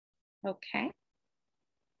Okay.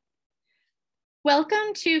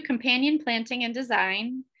 Welcome to Companion Planting and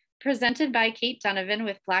Design, presented by Kate Donovan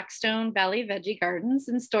with Blackstone Valley Veggie Gardens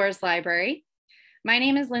and Stores Library. My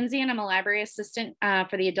name is Lindsay and I'm a library assistant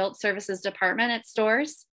for the Adult Services Department at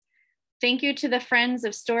Stores. Thank you to the Friends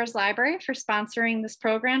of Stores Library for sponsoring this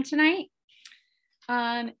program tonight.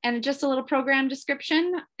 And just a little program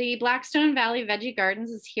description. The Blackstone Valley Veggie Gardens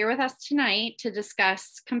is here with us tonight to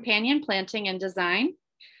discuss companion planting and design.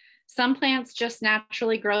 Some plants just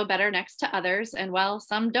naturally grow better next to others, and well,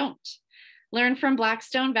 some don't. Learn from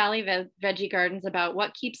Blackstone Valley Veggie Gardens about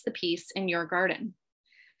what keeps the peace in your garden.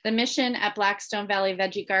 The mission at Blackstone Valley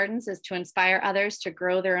Veggie Gardens is to inspire others to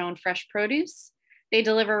grow their own fresh produce. They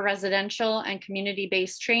deliver residential and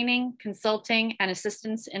community-based training, consulting, and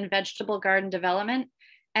assistance in vegetable garden development,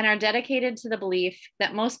 and are dedicated to the belief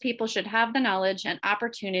that most people should have the knowledge and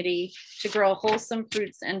opportunity to grow wholesome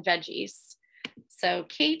fruits and veggies. So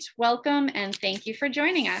Kate, welcome and thank you for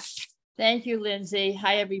joining us. Thank you, Lindsay.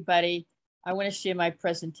 Hi, everybody. I want to share my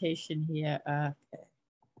presentation here.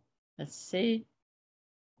 Let's see.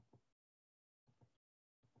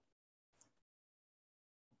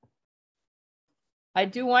 I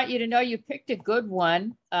do want you to know you picked a good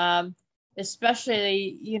one,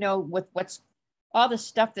 especially, you know, with what's all the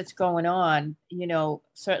stuff that's going on, you know,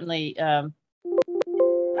 certainly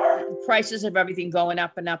prices of everything going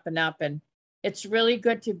up and up and up. And it's really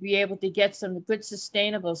good to be able to get some good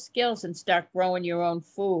sustainable skills and start growing your own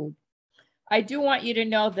food. I do want you to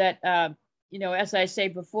know that, you know, as I say,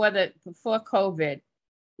 before COVID,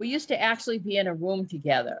 we used to actually be in a room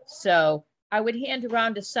together. So I would hand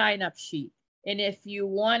around a sign-up sheet. And if you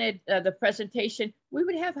wanted the presentation, we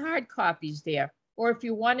would have hard copies there. Or if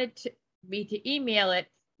you wanted me to email it,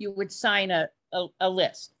 you would sign a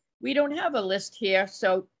list. We don't have a list here,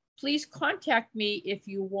 so please contact me if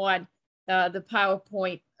you want the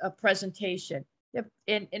PowerPoint presentation.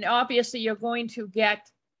 And obviously you're going to get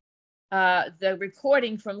the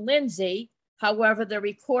recording from Lindsay. However, the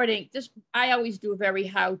recording, I always do very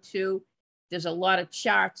how-to. There's a lot of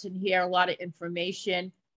charts in here, a lot of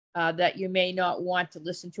information that you may not want to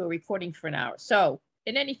listen to a recording for an hour. So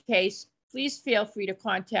in any case, please feel free to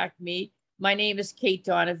contact me. My name is Kate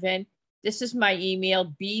Donovan. This is my email,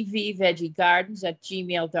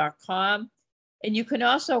 bvveggieGardens@gmail.com. And you can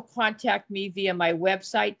also contact me via my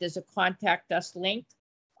website. There's a contact us link.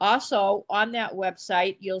 Also on that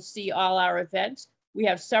website, you'll see all our events. We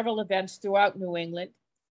have several events throughout New England,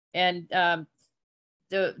 and a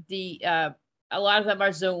lot of them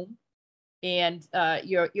are Zoom. And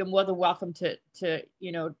you're more than welcome to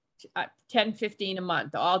you know, 10, 15 a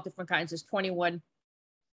month, all different kinds. There's 21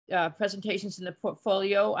 presentations in the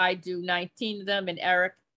portfolio. I do 19 of them, and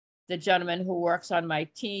Eric, the gentleman who works on my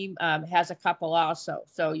team, has a couple also.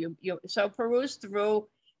 So so peruse through,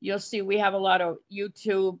 you'll see we have a lot of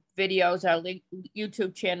YouTube videos, our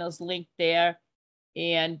YouTube channels linked there,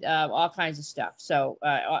 and all kinds of stuff. So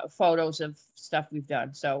photos of stuff we've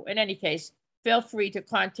done. So in any case, feel free to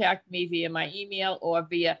contact me via my email or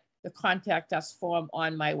via the contact us form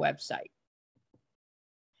on my website.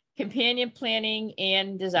 Companion planting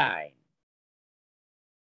and design.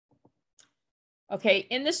 Okay,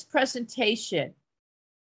 in this presentation,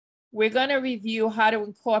 we're going to review how to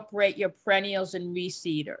incorporate your perennials and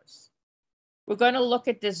reseeders. We're going to look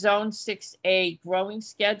at the Zone 6A growing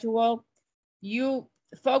schedule. You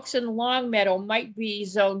folks in Longmeadow might be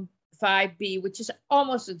Zone 5B, which is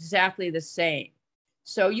almost exactly the same.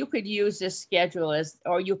 So you could use this schedule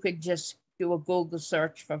or you could just do a Google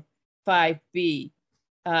search for 5B.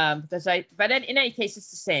 But in any case,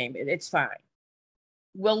 it's the same. It's fine.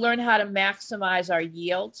 We'll learn how to maximize our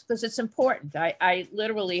yields because it's important. I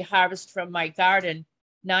literally harvest from my garden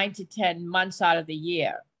 9 to 10 months out of the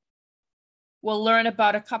year. We'll learn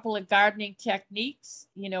about a couple of gardening techniques.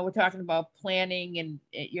 You know, we're talking about planting in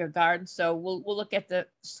your garden. So we'll look at the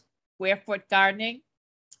square foot gardening.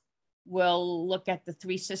 We'll look at the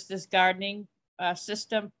Three Sisters gardening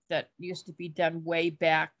system that used to be done way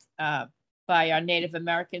back by our Native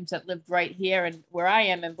Americans that lived right here and where I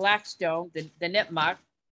am in Blackstone, the Nipmuc.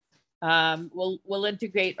 We'll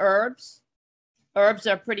integrate herbs. Herbs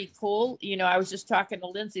are pretty cool. You know, I was just talking to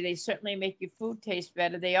Lindsay. They certainly make your food taste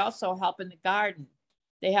better. They also help in the garden.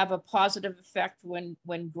 They have a positive effect when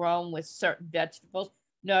grown with certain vegetables.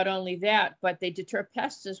 Not only that, but they deter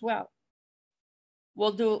pests as well.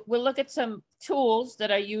 We'll look at some tools that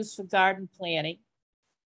are used for garden planting.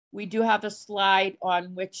 We do have a slide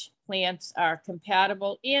on which plants are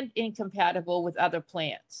compatible and incompatible with other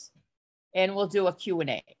plants. And we'll do a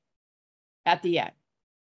Q&A at the end.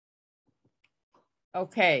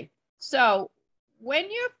 Okay, so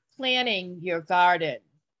when you're planting your garden,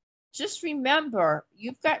 just remember,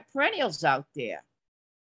 you've got perennials out there.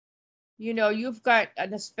 You know, you've got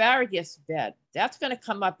an asparagus bed. That's going to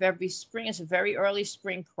come up every spring. It's a very early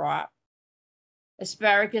spring crop.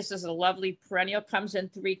 Asparagus is a lovely perennial, comes in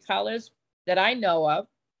 3 colors that I know of,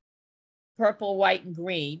 purple, white, and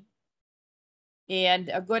green.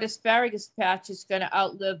 And a good asparagus patch is going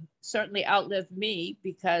to certainly outlive me,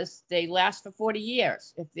 because they last for 40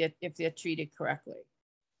 years if they're treated correctly.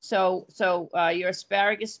 So your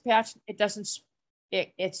asparagus patch,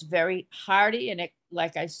 it's very hardy, and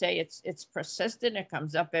like I say, it's persistent. It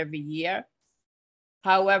comes up every year.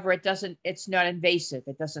 However, it's not invasive.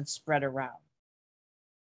 It doesn't spread around.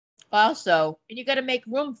 Also, and you got to make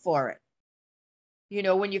room for it. You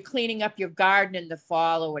know, when you're cleaning up your garden in the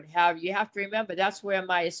fall or what have you, you have to remember that's where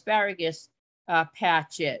my asparagus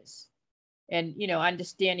patch is. And, you know,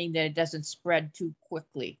 understanding that it doesn't spread too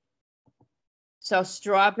quickly. So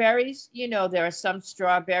strawberries, you know, there are some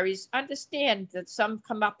strawberries. Understand that some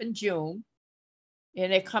come up in June,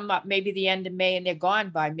 and they come up maybe the end of May, and they're gone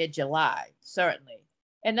by mid-July, certainly.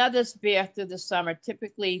 And others bear through the summer.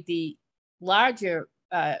 Typically, the larger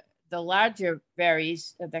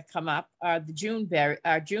berries that come up are June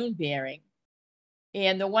bearing,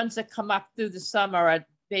 and the ones that come up through the summer are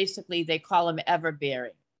basically, they call them ever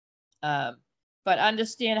bearing. But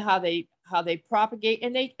understand how they propagate,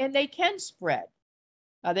 and they can spread.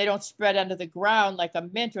 They don't spread under the ground like a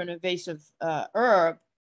mint or an invasive herb,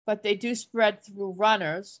 but they do spread through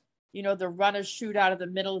runners. You know, the runners shoot out of the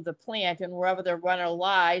middle of the plant, and wherever the runner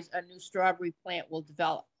lies, a new strawberry plant will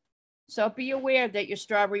develop. So be aware that your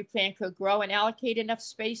strawberry plant could grow, and allocate enough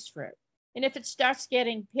space for it. And if it starts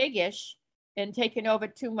getting piggish and taking over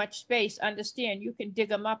too much space, understand you can dig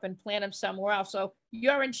them up and plant them somewhere else. So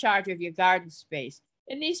you're in charge of your garden space.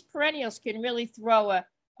 And these perennials can really throw a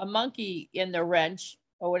monkey in the wrench,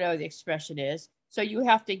 or whatever the expression is. So you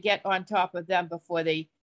have to get on top of them before they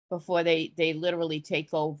literally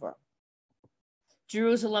take over.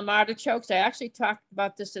 Jerusalem artichokes, I actually talked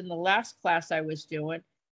about this in the last class I was doing.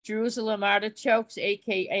 Jerusalem artichokes,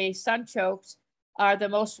 AKA sunchokes, are the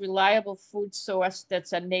most reliable food source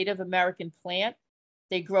that's a Native American plant.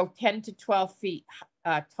 They grow 10 to 12 feet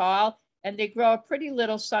tall, and they grow a pretty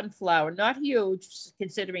little sunflower, not huge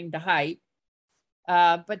considering the height,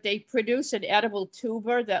 but they produce an edible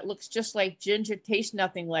tuber that looks just like ginger, tastes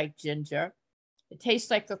nothing like ginger. It tastes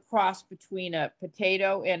like a cross between a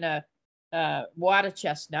potato and a water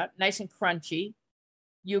chestnut, nice and crunchy.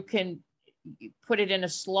 You can put it in a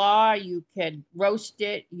slaw, you can roast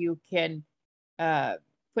it, you can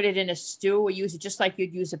put it in a stew, or use it just like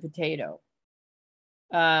you'd use a potato.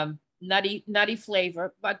 Nutty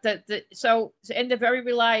flavor, but and they're very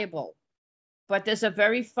reliable. But there's a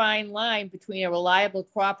very fine line between a reliable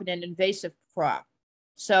crop and an invasive crop.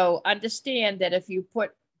 So understand that if you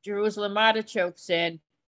put Jerusalem artichokes in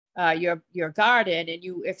your garden, and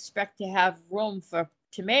you expect to have room for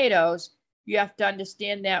tomatoes, you have to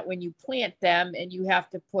understand that when you plant them, and you have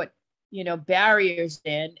to put, you know, barriers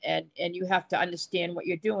in, and you have to understand what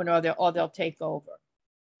you're doing, or they'll take over.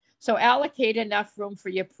 So allocate enough room for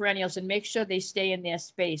your perennials, and make sure they stay in their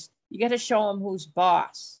space. You got to show them who's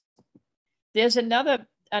boss. There's another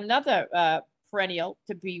perennial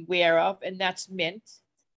to be aware of, and that's mint.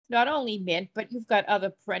 Not only mint, but you've got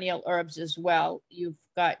other perennial herbs as well. You've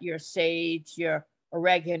got your sage, your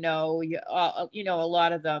oregano, you know, a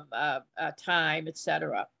lot of them, thyme,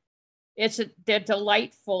 etc. They're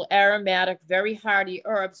delightful, aromatic, very hardy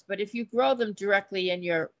herbs. But if you grow them directly in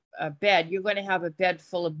your bed, you're going to have a bed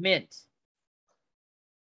full of mint,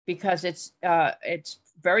 because it's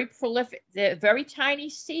very prolific. They're very tiny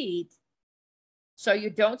seeds, so you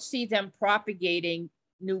don't see them propagating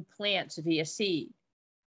new plants via seed.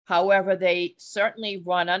 However, they certainly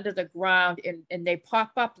run under the ground, and they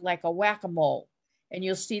pop up like a whack-a-mole, and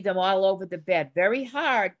you'll see them all over the bed. Very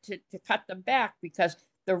hard to cut them back, because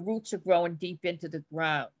the roots are growing deep into the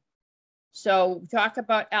ground. So talk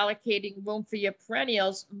about allocating room for your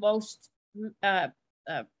perennials. Most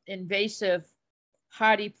invasive,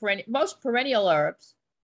 hardy most perennial herbs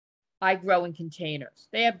I grow in containers.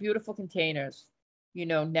 They have beautiful containers. You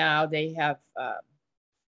know, now they have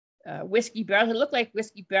whiskey barrels. They look like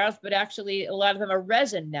whiskey barrels, but actually a lot of them are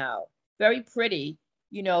resin now. Very pretty.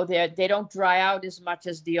 You know, they don't dry out as much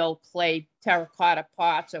as the old clay terracotta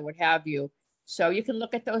pots or what have you. So you can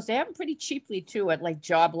look at those. They have them pretty cheaply too, at like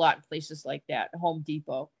Job Lot and places like that, Home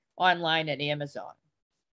Depot, online at Amazon.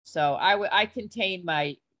 So I contain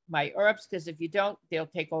my herbs, because if you don't, they'll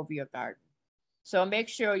take over your garden. So make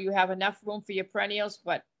sure you have enough room for your perennials,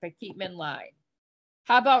 but keep them in line.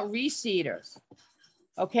 How about reseeders?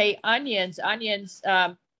 Okay, onions,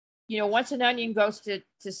 once an onion goes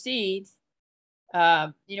to seed,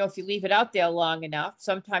 if you leave it out there long enough,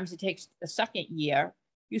 sometimes it takes a second year,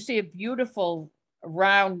 you see a beautiful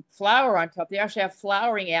round flower on top. They actually have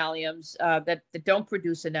flowering alliums that don't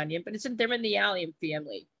produce an onion, but they're in the allium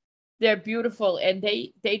family. They're beautiful, and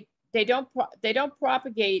they don't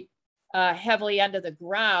propagate heavily under the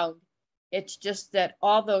ground. It's just that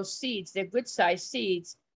all those seeds, they're good sized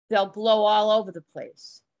seeds, they'll blow all over the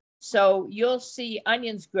place. So you'll see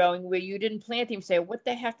onions growing where you didn't plant them. Say, what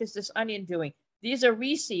the heck is this onion doing? These are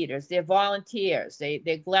reseeders. They're volunteers.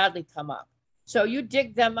 They gladly come up. So you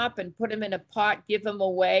dig them up and put them in a pot, give them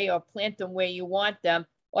away, or plant them where you want them,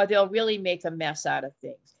 or they'll really make a mess out of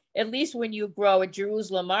things. At least when you grow a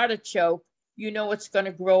Jerusalem artichoke, you know it's going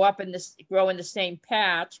to grow in the same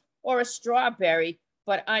patch, or a strawberry.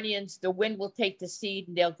 But onions, the wind will take the seed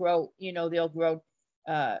and they'll grow.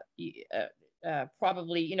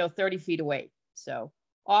 Probably 30 feet away. So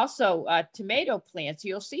also tomato plants.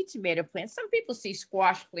 You'll see tomato plants. Some people see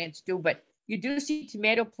squash plants too, but you do see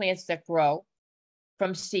tomato plants that grow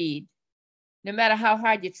from seed. No matter how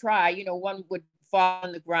hard you try, one would fall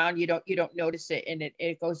on the ground. You don't notice it, and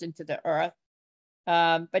it goes into the earth.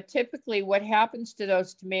 But typically what happens to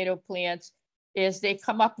those tomato plants is they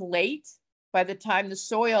come up late. By the time the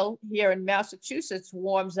soil here in Massachusetts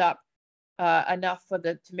warms up enough for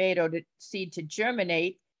the tomato seed to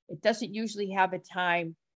germinate, it doesn't usually have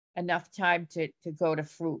enough time to go to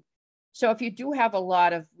fruit. So if you do have a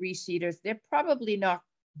lot of reseeders, they're probably not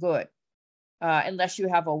good unless you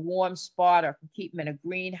have a warm spot or can keep them in a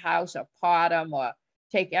greenhouse or pot them or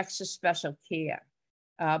take extra special care.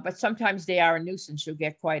 But sometimes they are a nuisance. You'll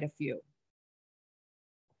get quite a few.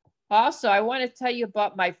 Also, I want to tell you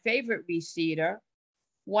about my favorite reseeder.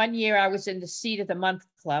 One year I was in the Seed of the Month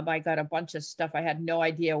Club. I got a bunch of stuff. I had no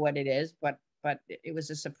idea what it is, but it was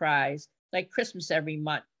a surprise, like Christmas every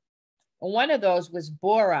month. And one of those was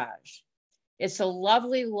borage. It's a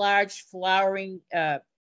lovely, large flowering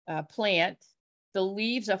plant. The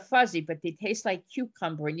leaves are fuzzy, but they taste like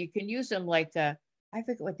cucumber, and you can use them like I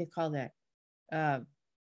forget what they call that,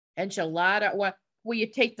 enchilada, where you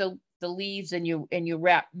take the leaves and you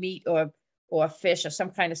wrap meat or fish or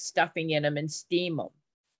some kind of stuffing in them and steam them.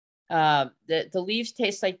 The leaves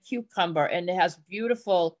taste like cucumber, and it has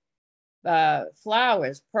beautiful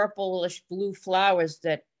flowers, purplish blue flowers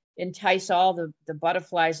that entice all the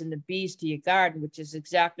butterflies and the bees to your garden, which is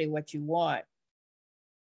exactly what you want.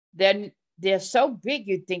 Then they're so big,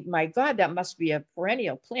 you'd think, my God, that must be a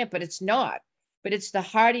perennial plant, but it's not. But it's the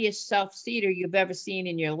hardiest self-seeder you've ever seen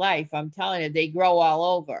in your life. I'm telling you, they grow all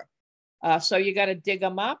over. So you got to dig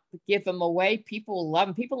them up, give them away. People love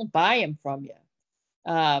them. People buy them from you.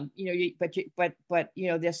 But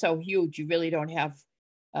they're so huge, you really don't have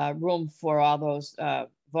room for all those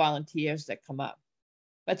volunteers that come up.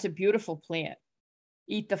 But it's a beautiful plant.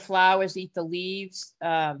 Eat the flowers, eat the leaves,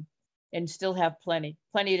 and still have plenty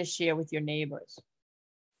to share with your neighbors.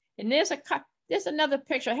 And there's another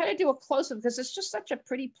picture. I had to do a close-up because it's just such a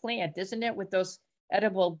pretty plant, isn't it? With those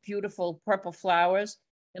edible, beautiful purple flowers.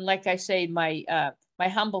 And like I say, my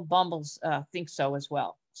humble bumbles think so as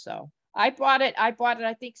well. So I bought it, I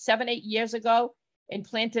think 7-8 years ago and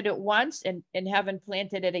planted it once and haven't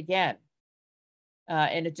planted it again.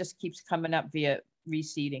 And it just keeps coming up via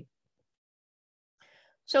reseeding.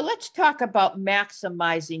 So let's talk about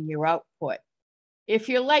maximizing your output. If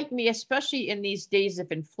you're like me, especially in these days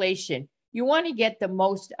of inflation, you want to get the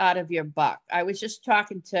most out of your buck. I was just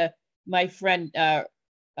talking to my friend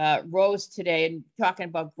Rose today and talking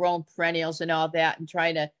about growing perennials and all that, and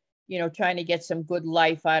trying to get some good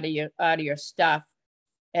life out of your stuff.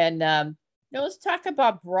 And let's talk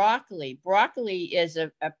about broccoli. Broccoli is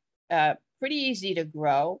a pretty easy to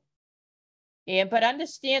grow. But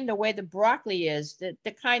understand the way the broccoli is,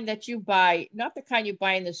 the kind that you buy, not the kind you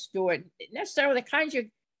buy in the store, necessarily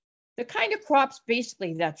the kind of crops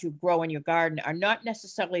basically that you grow in your garden are not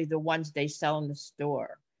necessarily the ones they sell in the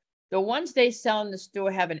store. The ones they sell in the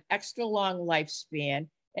store have an extra long lifespan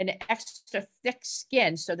and an extra thick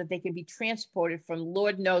skin so that they can be transported from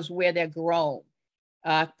Lord knows where they're grown.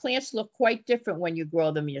 Plants look quite different when you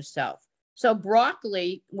grow them yourself. So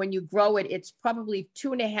broccoli, when you grow it, it's probably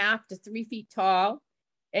 2.5 to 3 feet tall,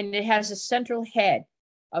 and it has a central head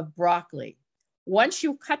of broccoli. Once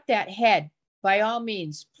you cut that head, by all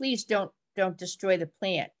means, please don't destroy the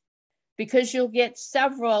plant, because you'll get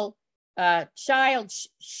several child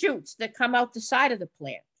shoots that come out the side of the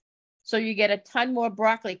plant. So you get a ton more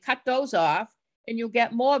broccoli. Cut those off, and you'll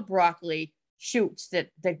get more broccoli shoots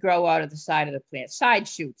that grow out of the side of the plant. Side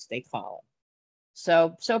shoots, they call them.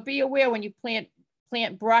 So be aware when you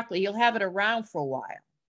plant broccoli, you'll have it around for a while.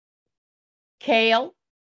 Kale,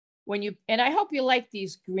 and I hope you like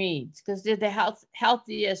these greens because they're the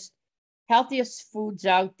healthiest foods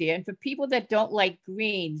out there. And for people that don't like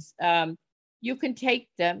greens, you can take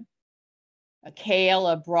them, a kale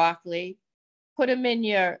or broccoli, put them in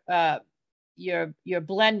your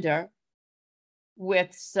blender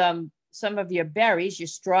with some of your berries, your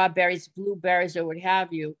strawberries, blueberries, or what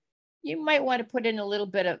have you. You might want to put in a little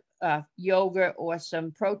bit of yogurt or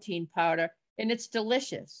some protein powder, and it's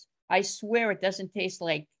delicious. I swear it doesn't taste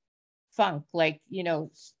like funk, like,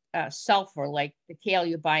 sulfur, like the kale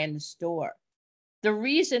you buy in the store. The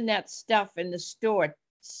reason that stuff in the store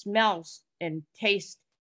smells and tastes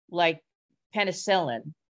like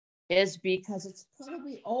penicillin is because it's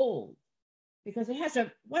probably old. Because it has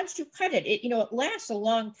once you cut it, it lasts a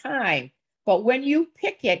long time. But when you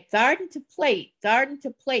pick it, garden to plate,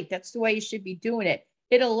 that's the way you should be doing it.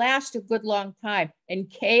 It'll last a good long time. And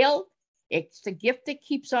kale, it's the gift that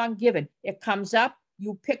keeps on giving. It comes up,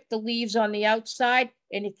 you pick the leaves on the outside,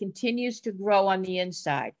 and it continues to grow on the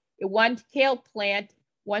inside. One kale plant,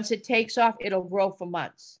 once it takes off, it'll grow for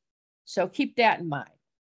months. So keep that in mind.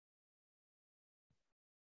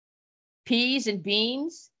 Peas and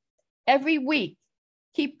beans, every week,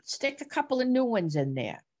 stick a couple of new ones in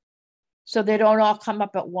there so they don't all come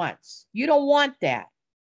up at once. You don't want that.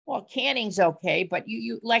 Well, canning's okay, but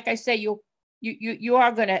you like I say, you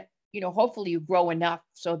are gonna, hopefully you grow enough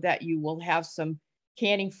so that you will have some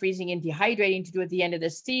canning, freezing, and dehydrating to do at the end of the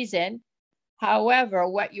season. However,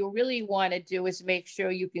 what you really want to do is make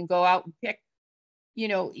sure you can go out and pick,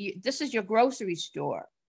 this is your grocery store.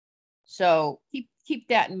 So keep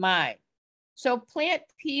that in mind. So plant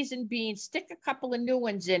peas and beans, stick a couple of new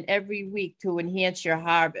ones in every week to enhance your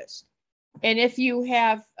harvest. And if you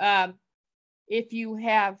have one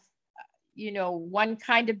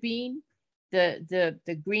kind of bean,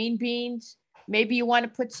 the green beans, maybe you want to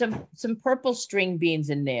put some purple string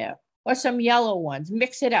beans in there or some yellow ones.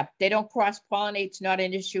 Mix it up. They don't cross-pollinate. It's not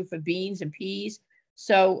an issue for beans and peas.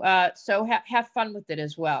 So have fun with it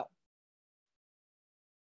as well.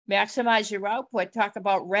 Maximize your output. Talk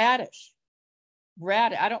about radish.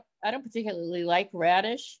 I don't particularly like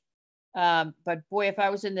radish, but boy, if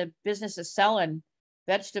I was in the business of selling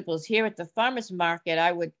vegetables here at the farmers market,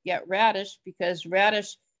 I would get radish because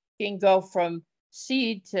radish can go from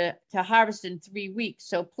seed to harvest in 3 weeks.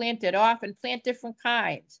 So plant it off and plant different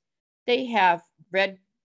kinds. They have red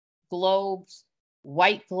globes,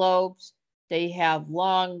 white globes. They have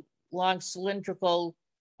long cylindrical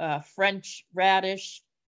French radish.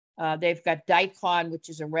 They've got daikon, which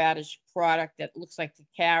is a radish product that looks like the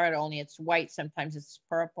carrot, only it's white. Sometimes it's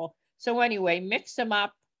purple. So anyway, mix them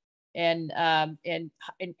up and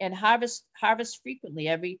harvest frequently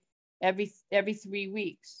every 3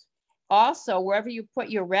 weeks. Also, wherever you put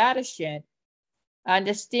your radish in,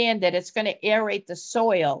 understand that it's going to aerate the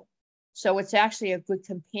soil. So it's actually a good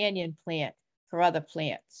companion plant for other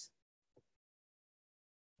plants.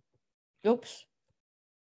 Oops.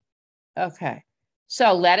 Okay.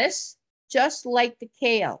 So lettuce, just like the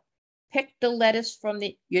kale, pick the lettuce from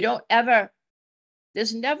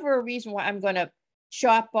there's never a reason why I'm going to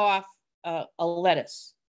chop off a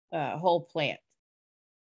lettuce, whole plant,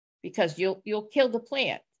 because you'll kill the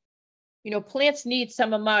plant. Plants need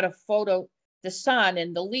some amount of the sun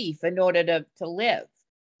and the leaf in order to live.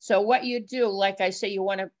 So what you do, like I say, you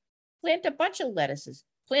want to plant a bunch of lettuces,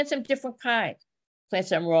 plant some different kinds, plant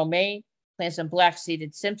some romaine, plant some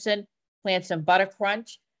black-seeded Simpson, plant some butter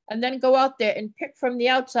crunch, and then go out there and pick from the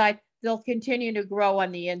outside. They'll continue to grow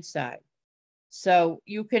on the inside. So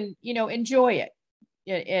you can, enjoy it.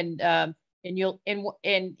 And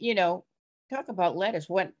talk about lettuce.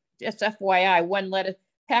 Just FYI, one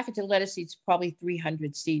package of lettuce seeds, probably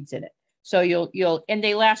 300 seeds in it. So and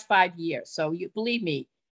they last 5 years. So believe me,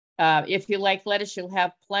 if you like lettuce, you'll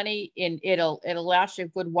have plenty, and it'll last you a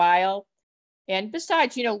good while. And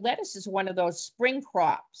besides, lettuce is one of those spring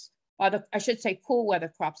crops, or I should say cool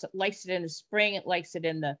weather crops. It likes it in the spring. It likes it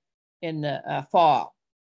in the fall.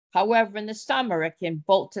 However, in the summer, it can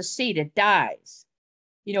bolt to seed. It dies.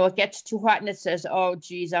 It gets too hot and it says, "Oh,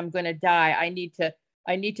 geez, I'm going to die. I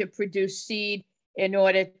need to produce seed in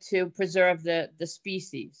order to preserve the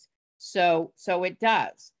species." So it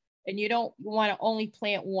does. And you don't want to only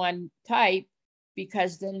plant one type,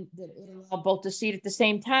 because then it'll all bolt to seed at the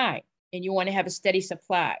same time. And you want to have a steady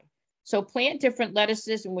supply. So plant different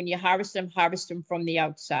lettuces, and when you harvest them from the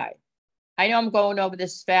outside. I know I'm going over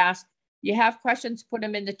this fast. You have questions, put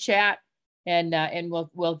them in the chat, and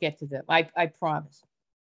we'll get to them. I promise.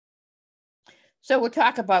 So we'll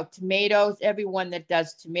talk about tomatoes. Everyone that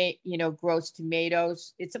does grows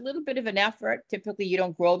tomatoes. It's a little bit of an effort. Typically, you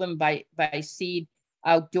don't grow them by seed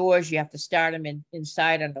outdoors. You have to start them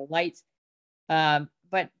inside under lights.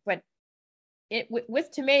 But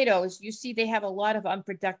with tomatoes, you see they have a lot of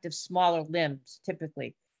unproductive smaller limbs,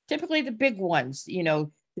 typically the big ones, the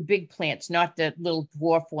big plants, not the little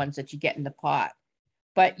dwarf ones that you get in the pot.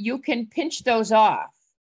 But you can pinch those off,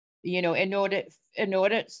 in order,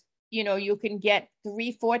 you can get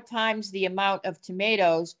 3-4 times the amount of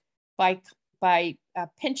tomatoes by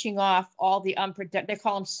pinching off all the unproductive, they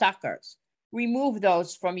call them suckers. Remove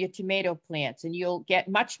those from your tomato plants and you'll get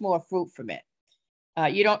much more fruit from it.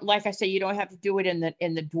 You don't, like I say, you don't have to do it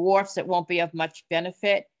in the dwarfs that won't be of much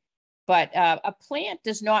benefit, but a plant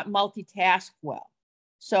does not multitask well.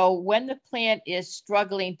 So when the plant is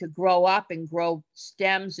struggling to grow up and grow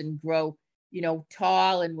stems and grow,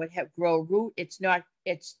 tall and grow root, it's not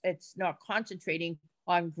concentrating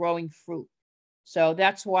on growing fruit. So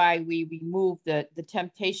that's why we remove the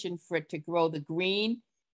temptation for it to grow the green,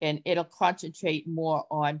 and it'll concentrate more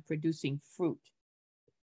on producing fruit.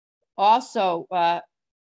 Also,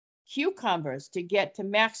 cucumbers to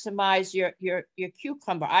maximize your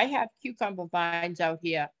cucumber. I have cucumber vines out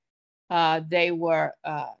here. They were,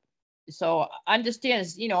 so understand,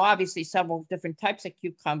 obviously several different types of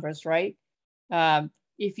cucumbers, right?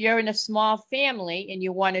 If you're in a small family and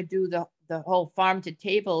you want to do the whole farm to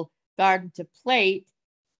table, garden to plate,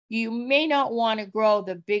 you may not want to grow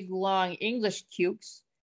the big, long English cukes,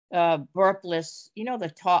 burpless,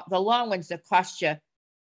 the long ones that cost you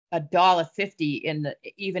 $1.50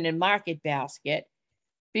 even in market basket,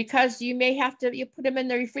 because you may have to, you put them in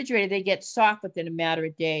the refrigerator, they get soft within a matter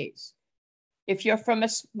of days. If you're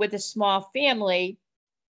with a small family,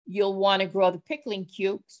 you'll want to grow the pickling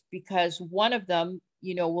cukes, because one of them,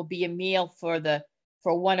 will be a meal for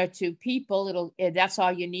 1 or 2 people. That's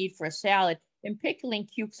all you need for a salad. And pickling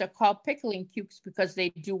cukes are called pickling cukes because they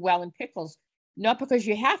do well in pickles, not because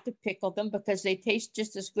you have to pickle them, because they taste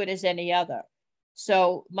just as good as any other.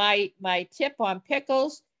 So my tip on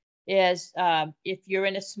pickles is, if you're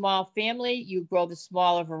in a small family, you grow the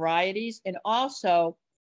smaller varieties. And also,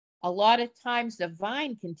 a lot of times the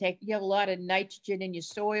vine you have a lot of nitrogen in your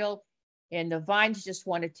soil, and the vines just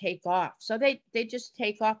want to take off. So they just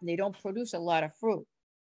take off and they don't produce a lot of fruit.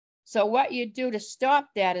 So what you do to stop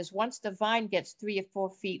that is, once the vine gets 3 or 4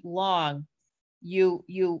 feet long, you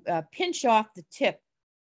pinch off the tip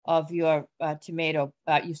of your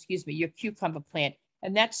your cucumber plant,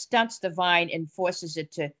 and that stunts the vine and forces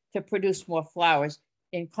it to produce more flowers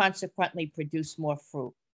and consequently produce more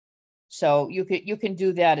fruit. So you can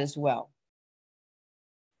do that as well.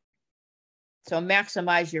 So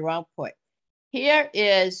maximize your output. Here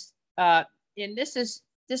is, and this is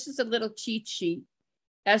a little cheat sheet.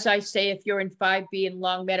 As I say, if you're in 5B in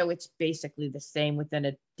Long Meadow, it's basically the same within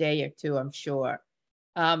a day or 2, I'm sure.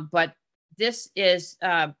 But this is,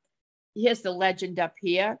 here's the legend up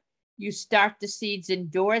here. You start the seeds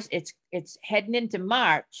indoors. It's heading into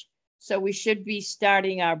March. So we should be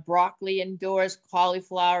starting our broccoli indoors,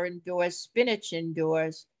 cauliflower indoors, spinach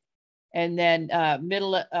indoors. And then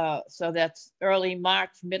so that's early March,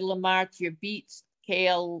 middle of March, your beets,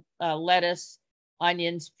 kale, lettuce,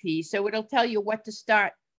 onions, peas. So it'll tell you what to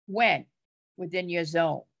start when within your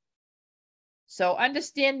zone. So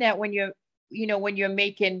understand that when you're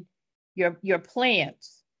making your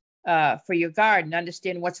plants for your garden,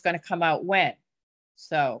 understand what's going to come out when.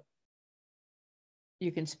 So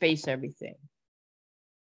you can space everything.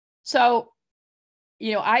 So,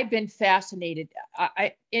 I've been fascinated.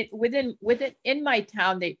 In my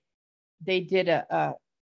town, they did the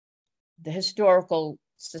historical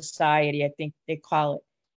society, I think they call it.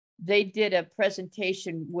 They did a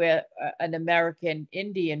presentation where an American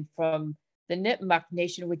Indian from the Nipmuc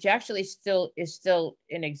Nation, which actually is still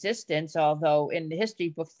in existence, although in the history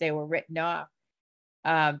books they were written off.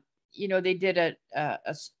 They did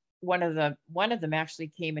one of them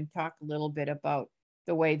actually came and talked a little bit about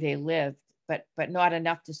the way they lived, but not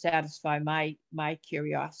enough to satisfy my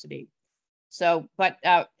curiosity. So, but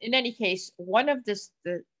in any case, one of the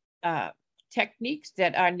techniques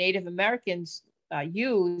that our Native Americans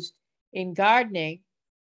used in gardening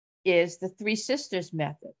is the 3 Sisters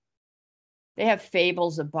method. They have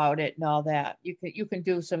fables about it and all that. You can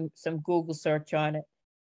do some Google search on it.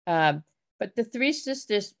 But the 3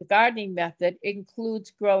 Sisters gardening method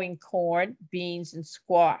includes growing corn, beans, and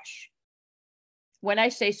squash. When I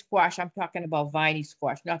say squash, I'm talking about viney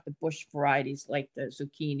squash, not the bush varieties like the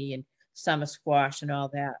zucchini and summer squash and all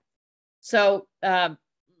that. So let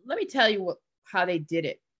me tell you how they did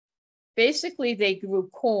it. Basically, they grew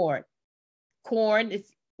corn. Corn,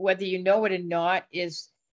 whether you know it or not, is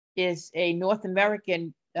a North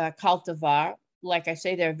American cultivar. Like I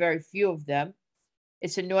say, there are very few of them.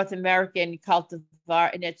 It's a North American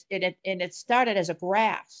cultivar, and it started as a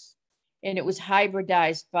grass, and it was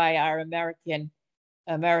hybridized by our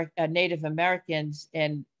Native Americans,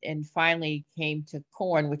 and finally came to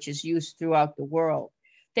corn, which is used throughout the world.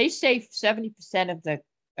 They say 70% of the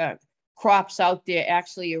crops out there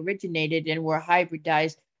actually originated and were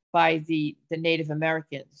hybridized by the Native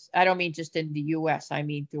Americans. I don't mean just in the US, I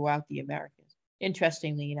mean throughout the Americas,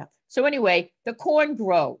 interestingly enough. So anyway, the corn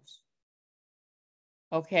grows,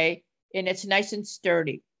 okay? And it's nice and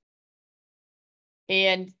sturdy.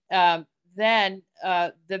 And then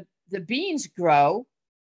the beans grow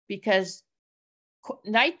because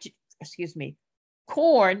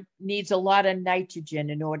corn needs a lot of nitrogen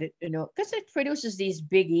because it produces these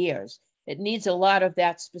big ears. It needs a lot of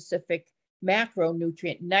that specific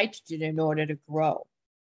macronutrient nitrogen in order to grow.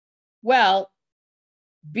 Well,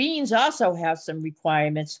 beans also have some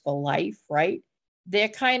requirements for life, right? They're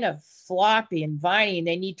kind of floppy and viney, and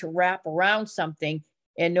they need to wrap around something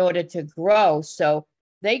in order to grow. So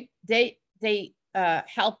the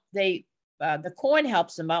corn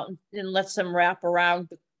helps them out and lets them wrap around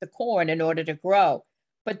the corn in order to grow.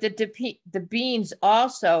 But the beans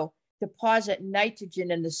also deposit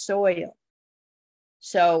nitrogen in the soil.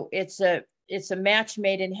 So it's a match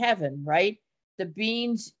made in heaven, right? The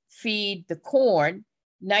beans feed the corn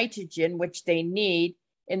nitrogen, which they need,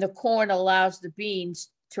 and the corn allows the bean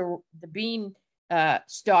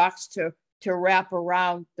stalks to wrap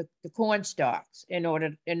around the corn stalks in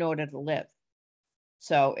order to live.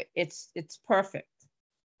 So it's perfect.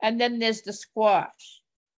 And then there's the squash.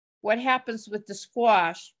 What happens with the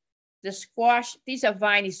squash? These are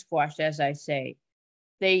viney squash, as I say.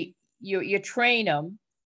 You train them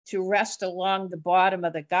to rest along the bottom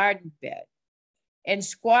of the garden bed. And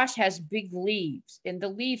squash has big leaves, and the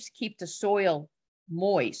leaves keep the soil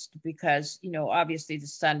moist because, obviously the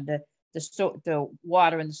sun, the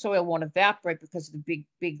water in the soil won't evaporate because of the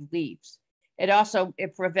big leaves.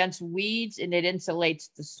 It prevents weeds, and it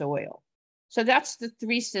insulates the soil. So that's the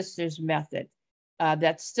Three Sisters method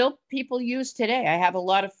that still people use today. I have a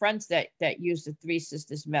lot of friends that use the Three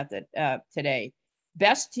Sisters method today.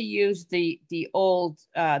 Best to use the old,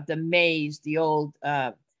 the maize, the old,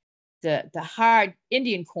 the hard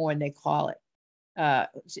Indian corn, they call it.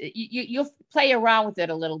 You'll play around with it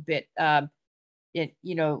a little bit. So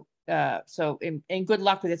good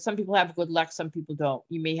luck with it. Some people have good luck, some people don't.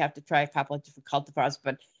 You may have to try a couple of different cultivars,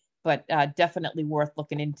 but definitely worth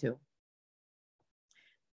looking into.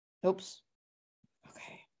 Oops.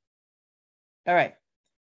 Okay. All right.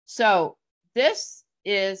 So this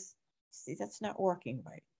is, see, that's not working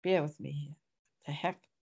right. Bear with me here. The heck?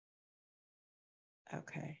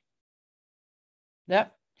 Okay.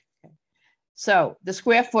 Yep. Okay. So the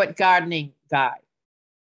square foot gardening guide.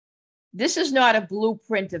 This is not a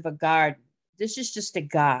blueprint of a garden. This is just a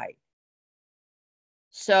guide.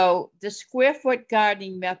 So the square foot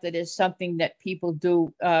gardening method is something that people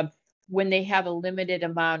do when they have a limited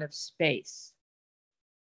amount of space.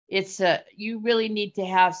 You really need to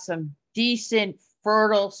have some decent,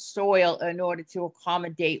 fertile soil in order to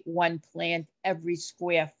accommodate one plant every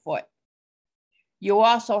square foot. You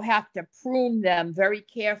also have to prune them very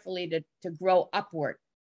carefully to grow upward,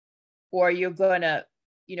 or you're going to,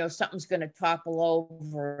 something's going to topple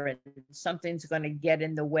over and something's going to get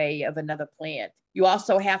in the way of another plant. You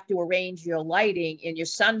also have to arrange your lighting and your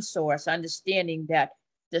sun source, understanding that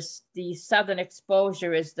the southern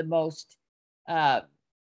exposure is the most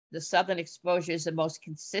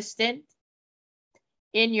consistent.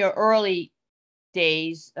 In your early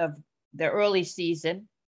days of the early season,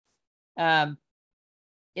 in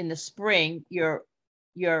the spring, your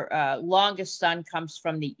longest sun comes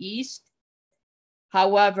from the east.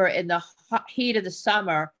 However, in the heat of the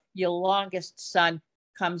summer, your longest sun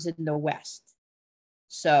comes in the west.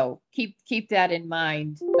 So keep that in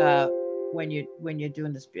mind when you're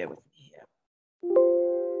doing this. Bear with me here.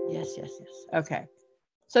 Yes. Okay.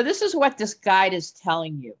 So this is what this guide is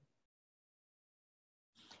telling you.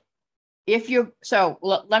 Let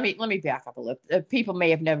me back up a little. People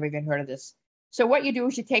may have never even heard of this. So what you do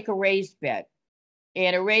is you take a raised bed,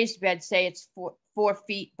 and a raised bed, say it's 4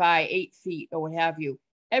 feet by 8 feet or what have you.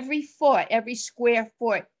 Every square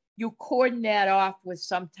foot, you cordon that off with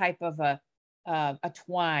some type of a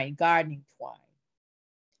twine, gardening twine.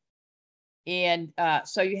 And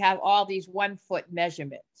so you have all these 1 foot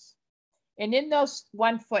measurements. And in those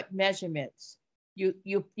 1 foot measurements, you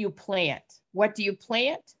plant. What do you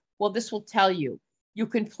plant? Well, this will tell you. You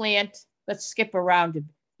can plant, let's skip around.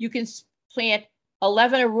 You can plant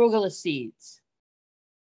 11 arugula seeds.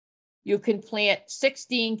 You can plant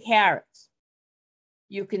 16 carrots.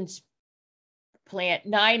 You can plant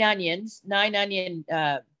 9 onions, 9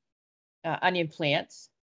 onion plants.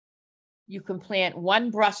 You can plant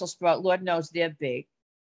 1 Brussels sprout. Lord knows they're big.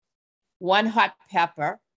 1 hot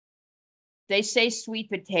pepper. They say sweet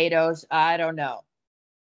potatoes. I don't know.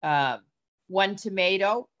 1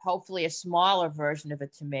 tomato, hopefully a smaller version of a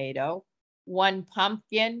tomato. 1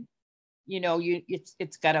 pumpkin. You know,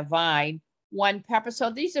 it's got a vine. 1 pepper.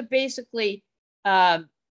 So these are basically, a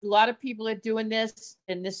lot of people are doing this,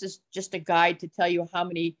 and this is just a guide to tell you how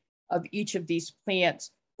many of each of these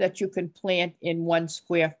plants that you can plant in 1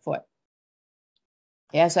 square foot.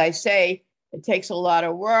 As I say, it takes a lot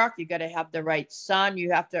of work. You got to have the right sun.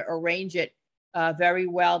 You have to arrange it very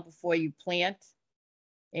well before you plant.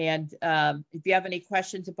 And if you have any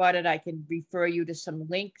questions about it, I can refer you to some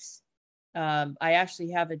links. I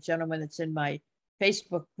actually have a gentleman that's in my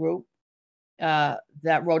Facebook group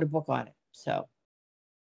that wrote a book on it. So,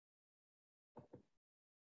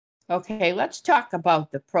 okay, let's talk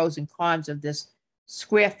about the pros and cons of this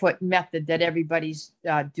square foot method that everybody's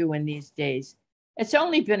doing these days. It's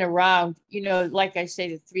only been around, you know, like I say,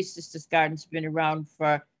 the Three Sisters Garden's been around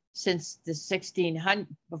since the 1600s,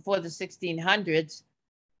 before the 1600s.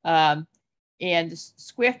 And the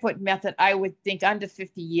square foot method, I would think under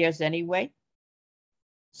 50 years anyway.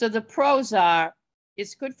 So the pros are,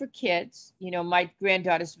 it's good for kids. You know, my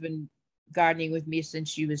granddaughter's been gardening with me since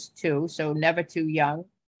she was 2, so never too young.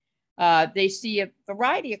 They see a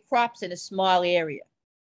variety of crops in a small area.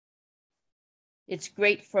 It's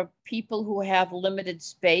great for people who have limited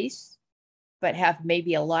space, but have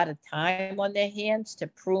maybe a lot of time on their hands to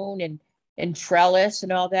prune and trellis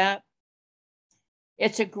and all that.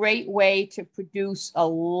 It's a great way to produce a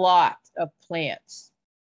lot of plants,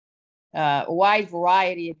 a wide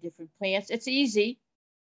variety of different plants. It's easy.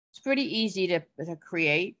 It's pretty easy to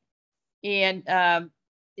create. And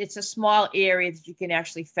it's a small area that you can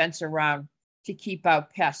actually fence around to keep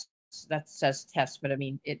out pests. That says tests, but I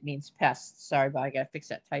mean, it means pests. Sorry, but I got to fix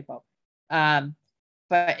that typo.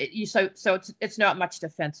 But it's not much to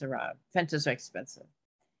fence around. Fences are expensive.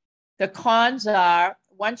 The cons are,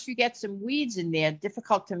 once you get some weeds in there,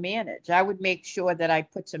 difficult to manage. I would make sure that I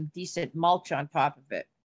put some decent mulch on top of it.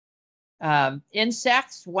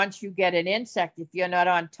 Insects, once you get an insect, if you're not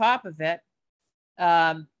on top of it,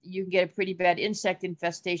 you can get a pretty bad insect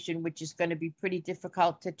infestation, which is going to be pretty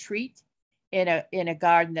difficult to treat in a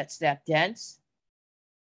garden that's that dense.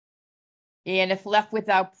 And if left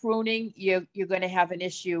without pruning, you're going to have an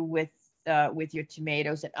issue with your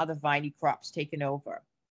tomatoes and other viney crops taking over.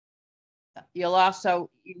 You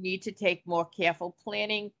need to take more careful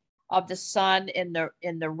planning of the sun and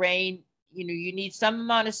the rain. You know, you need some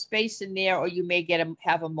amount of space in there, or you may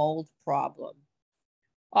have a mold problem.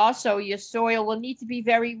 Also, your soil will need to be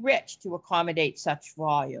very rich to accommodate such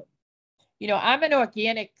volume. You know, I'm an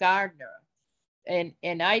organic gardener,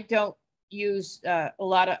 and I don't use a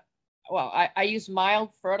lot of, well, I use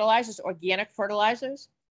mild fertilizers, organic fertilizers.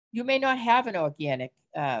 You may not have an organic,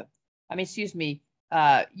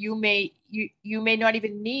 you may not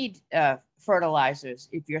even need fertilizers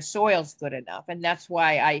if your soil's good enough. And that's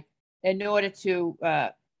why in order to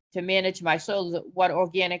manage my soil, what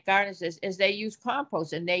organic gardens is they use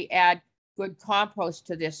compost, and they add good compost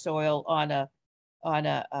to their soil on a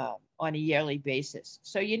yearly basis.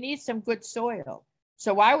 So you need some good soil.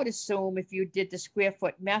 So I would assume if you did the square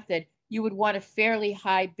foot method, you would want a fairly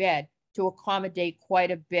high bed to accommodate quite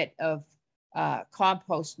a bit of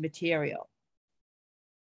compost material.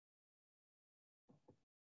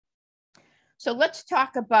 So let's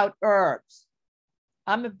talk about herbs.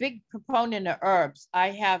 I'm a big proponent of herbs. I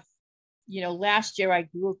have, you know, last year I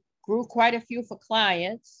grew quite a few for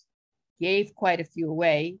clients, gave quite a few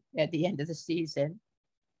away at the end of the season.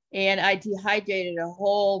 And I dehydrated a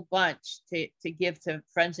whole bunch to give to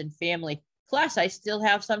friends and family. Plus, I still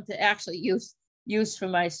have some to actually use for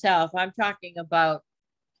myself. I'm talking about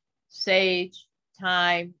sage,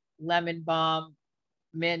 thyme, lemon balm,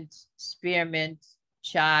 mint, spearmint,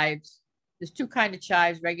 chives. There's 2 kinds of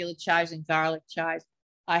chives, regular chives and garlic chives.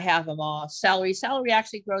 I have them all. Celery. Celery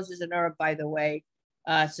actually grows as an herb, by the way.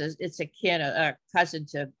 It's a cousin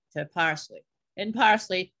to parsley. In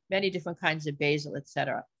parsley, many different kinds of basil,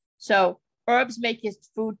 etc. So herbs make your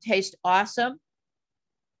food taste awesome.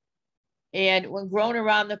 And when grown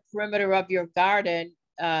around the perimeter of your garden,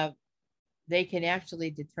 they can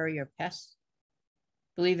actually deter your pests,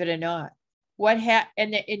 believe it or not.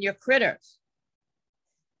 And your critters.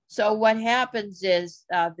 So what happens is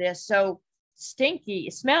they're so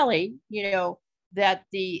smelly, you know, that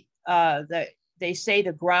they say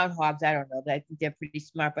the groundhogs, I don't know, I think they're pretty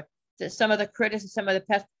smart, but some of the critters and some of the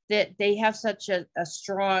pests, they have such a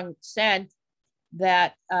strong scent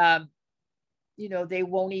that they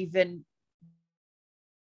won't even,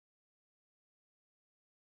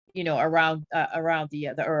 around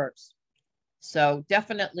the herbs. So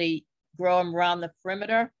definitely grow them around the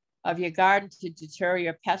perimeter of your garden to deter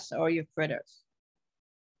your pests or your critters.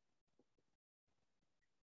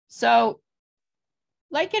 So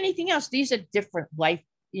like anything else, these are different life,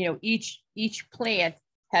 each plant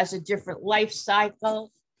has a different life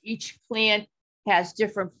cycle. Each plant has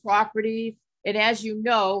different properties. And as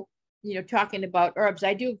talking about herbs,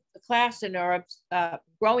 I do a class in herbs,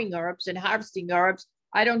 growing herbs and harvesting herbs.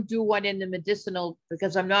 I don't do one in the medicinal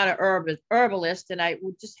because I'm not an herbalist, and I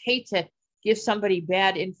would just hate to give somebody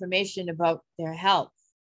bad information about their health.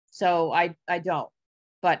 So I don't.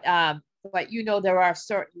 But there are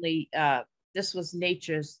certainly this was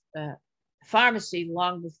nature's pharmacy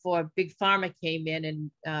long before Big Pharma came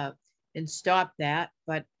in and stopped that.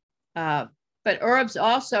 But herbs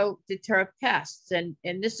also deter pests, and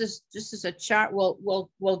this is a chart we'll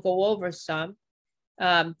go over some.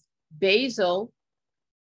 Basil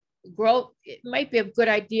it might be a good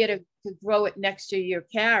idea to grow it next to your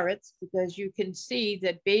carrots, because you can see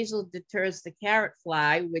that basil deters the carrot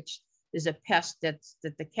fly, which is a pest that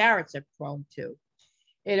the carrots are prone to.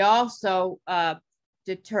 It also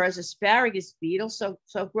deters asparagus beetle, so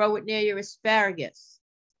grow it near your asparagus.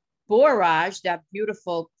 Borage, that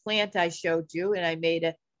beautiful plant I showed you, and I made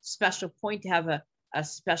a special point to have a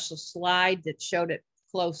special slide that showed it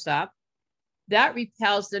close up. That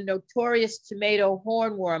repels the notorious tomato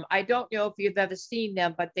hornworm. I don't know if you've ever seen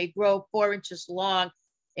them, but they grow 4 inches long,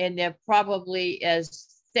 and they're probably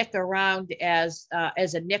as thick around as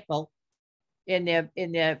a nickel. In their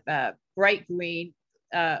bright green,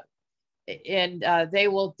 and they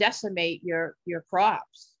will decimate your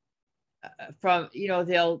crops.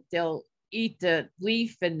 They'll eat the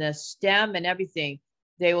leaf and the stem and everything.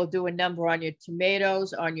 They will do a number on your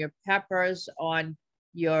tomatoes, on your peppers, on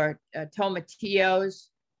your tomatillos,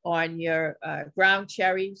 on your ground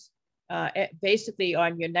cherries, basically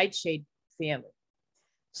on your nightshade family.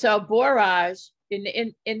 So borage,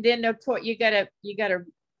 and then you gotta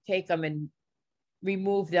take them and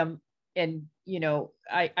remove them. And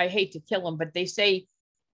I hate to kill them, but they say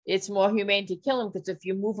it's more humane to kill them, because if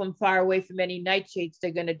you move them far away from any nightshades,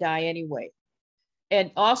 they're going to die anyway.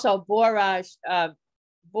 And also borage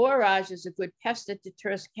is a good pest that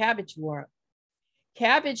deters cabbage worm.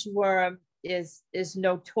 Cabbage worm is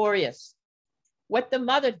notorious. What the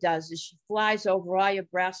mother does is she flies over all your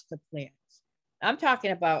brassica plants. I'm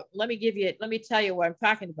talking about, let me tell you what I'm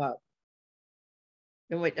talking about.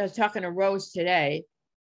 And I was talking to Rose today.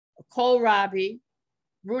 Kohlrabi,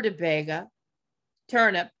 rutabaga,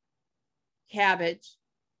 turnip, cabbage,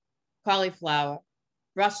 cauliflower,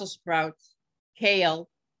 Brussels sprouts, kale,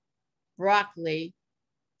 broccoli,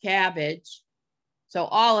 cabbage. So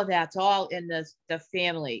all of that's all in the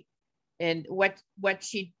family. And what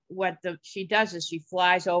she does is she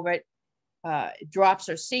flies over it, drops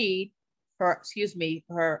her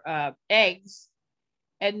eggs,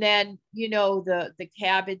 and then the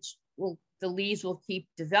cabbage the leaves will keep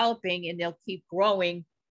developing, and they'll keep growing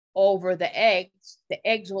over the eggs. The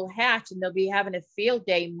eggs will hatch, and they'll be having a field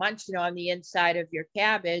day munching on the inside of your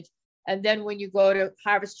cabbage. And then when you go to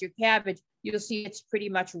harvest your cabbage, you'll see it's pretty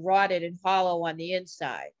much rotted and hollow on the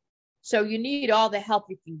inside. So you need all the help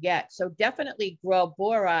you can get. So definitely grow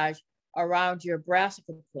borage around your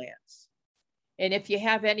brassica plants. And if you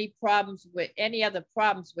have any other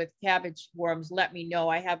problems with cabbage worms, let me know.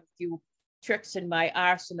 I have a few tricks in my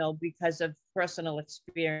arsenal because of personal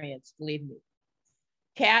experience, believe me.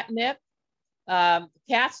 Catnip,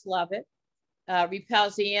 cats love it.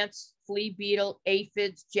 Repels ants, flea beetle,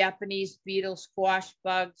 aphids, Japanese beetle, squash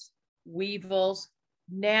bugs, weevils,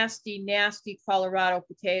 nasty Colorado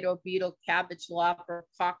potato beetle, cabbage lopper,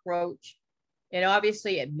 cockroach. And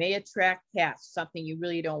obviously it may attract cats, something you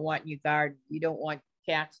really don't want in your garden. You don't want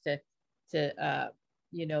cats to do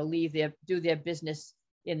their business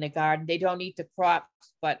in the garden. They don't eat the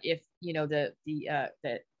crops, but if the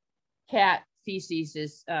cat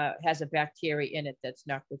feces has a bacteria in it that's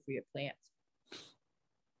not good for your plants.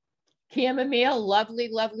 Chamomile,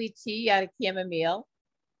 lovely tea out of chamomile.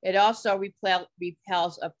 It also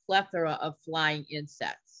repels a plethora of flying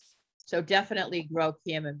insects. So definitely grow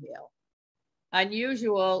chamomile.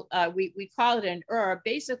 Unusual, we call it an herb.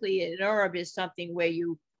 Basically, an herb is something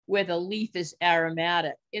where the leaf is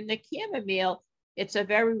aromatic. In the chamomile, it's a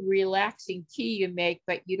very relaxing tea you make,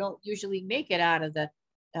 but you don't usually make it out of the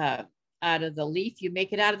leaf. You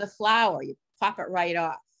make it out of the flower. You pop it right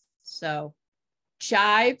off. So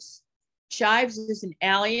chives is an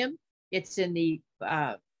allium. It's in the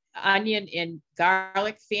onion and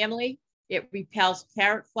garlic family. It repels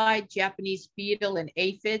carrot fly, Japanese beetle, and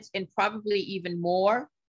aphids, and probably even more.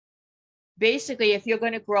 Basically, if you're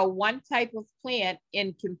going to grow one type of plant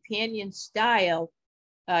in companion style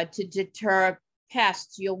to deter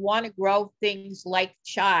pests, you'll want to grow things like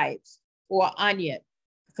chives or onion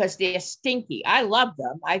because they're stinky. I love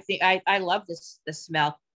them. I think I love the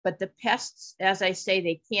smell, but the pests, as I say,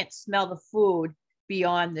 they can't smell the food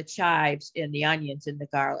beyond the chives and the onions and the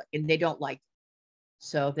garlic, and they don't like it.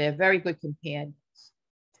 So they're very good companions.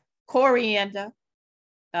 Coriander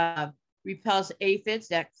repels aphids,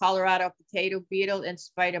 that Colorado potato beetle, and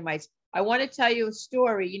spider mites. I want to tell you a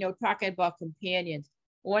story, you know, talking about companions.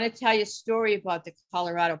 I want to tell you a story about the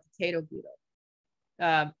Colorado potato beetle.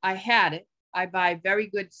 I had it. I buy very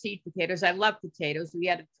good seed potatoes. I love potatoes. We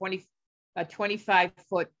had a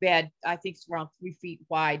 25-foot bed. I think it's around 3 feet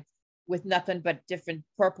wide with nothing but different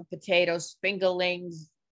purple potatoes, fingerlings,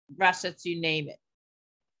 russets, you name it.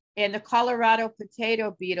 And the Colorado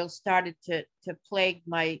potato beetle started to plague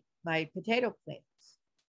my potato plants.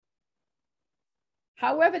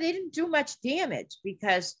 However, they didn't do much damage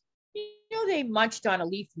because, you know, they munched on a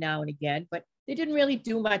leaf now and again, but they didn't really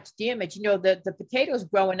do much damage. You know, the potatoes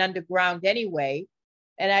growing underground anyway,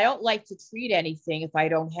 and I don't like to treat anything if I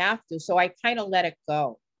don't have to, so I kind of let it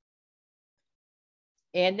go.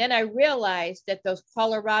 And then I realized that those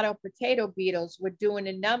Colorado potato beetles were doing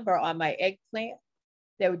a number on my eggplant.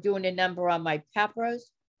 They were doing a number on my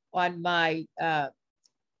peppers, on my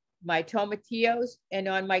my tomatillos, and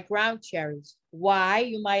on my ground cherries. Why,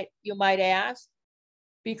 you might ask?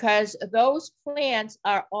 Because those plants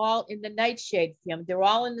are all in the nightshade family. They're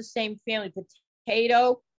all in the same family: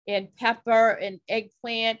 potato and pepper and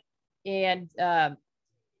eggplant and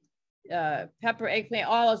pepper, eggplant,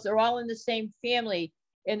 olives. They're all in the same family.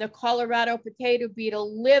 And the Colorado potato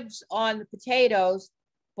beetle lives on the potatoes,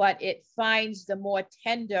 but it finds the more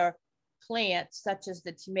tender plants, such as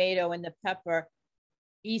the tomato and the pepper,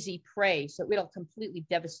 easy prey. So it'll completely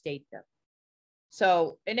devastate them.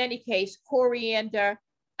 So in any case, coriander,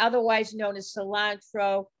 otherwise known as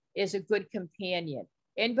cilantro, is a good companion.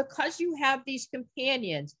 And because you have these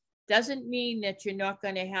companions, doesn't mean that you're not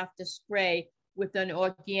going to have to spray with an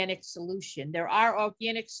organic solution. There are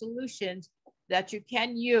organic solutions that you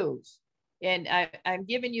can use. And I'm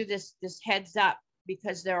giving you this heads up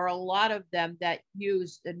because there are a lot of them that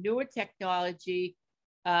use the newer technology,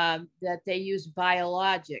 that they use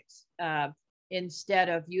biologics instead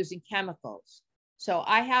of using chemicals. So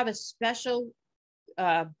I have a special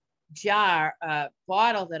jar,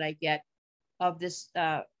 bottle that I get of this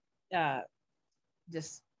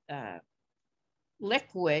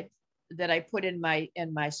liquid that I put in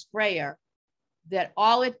my sprayer, that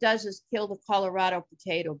all it does is kill the Colorado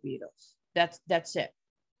potato beetles. That's it.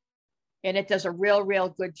 And it does a real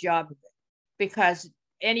good job of it, because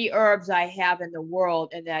any herbs I have in the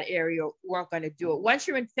world in that area weren't going to do it. Once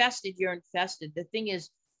you're infested, you're infested. The thing is,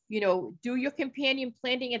 you know, do your companion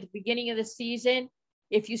planting at the beginning of the season.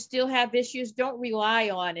 If you still have issues, don't rely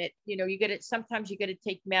on it. You know, sometimes you got to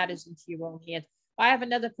take matters into your own hands. I have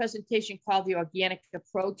another presentation called The Organic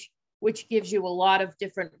Approach, which gives you a lot of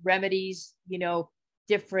different remedies, you know,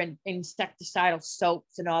 different insecticidal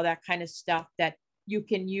soaps and all that kind of stuff that you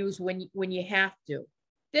can use when you have to.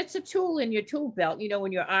 That's a tool in your tool belt, you know,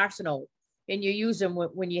 in your arsenal, and you use them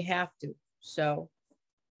when you have to. So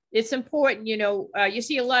it's important, you know. You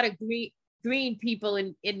see a lot of green people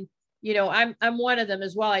in you know, I'm one of them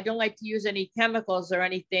as well. I don't like to use any chemicals or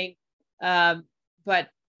anything, but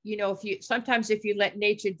you know, sometimes if you let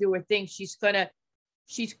nature do her thing, she's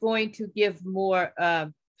going to give more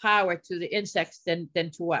power to the insects than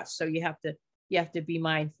to us. So you have to be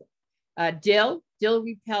mindful. Dill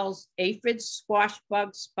repels aphids, squash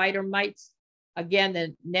bugs, spider mites. Again,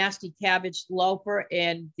 the nasty cabbage loafer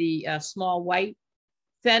and the small white.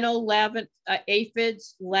 Fennel,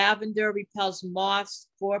 aphids, lavender repels moths,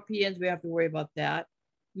 scorpions. We have to worry about that.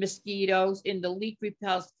 Mosquitoes. And the leek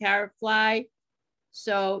repels carrot fly.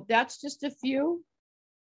 So that's just a few.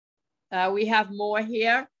 We have more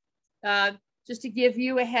here. Just to give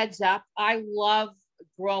you a heads up, I love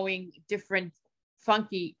growing different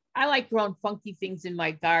I like growing funky things in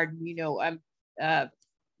my garden. You know,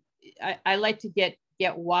 I like to get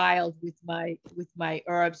wild with my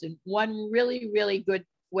herbs. And one really good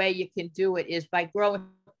way you can do it is by growing,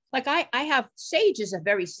 like I have sage is a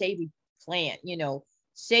very savory plant. You know,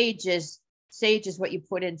 sage is what you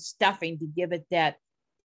put in stuffing to give it that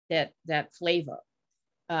flavor.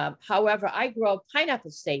 However, I grow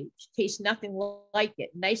pineapple sage, tastes nothing like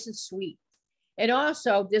it, nice and sweet. And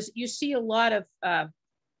also you see a lot of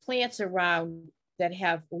plants around that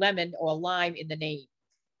have lemon or lime in the name.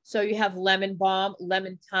 So you have lemon balm,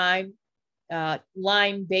 lemon thyme,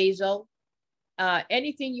 lime, basil,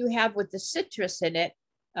 anything you have with the citrus in it.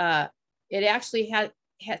 It actually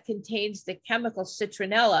contains the chemical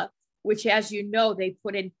citronella, which, as you know, they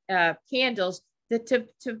put in candles to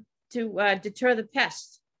deter the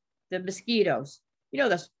pests, the mosquitoes. You know,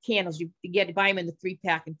 those candles you buy them in the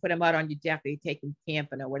 3-pack and put them out on your deck, or you take them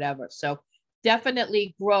camping or whatever. So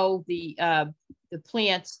definitely grow the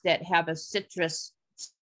plants that have a citrus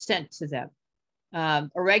scent to them.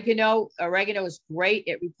 Oregano is great.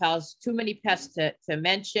 It repels too many pests to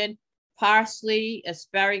mention. Parsley,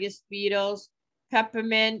 asparagus beetles,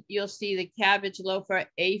 peppermint, you'll see the cabbage loafer,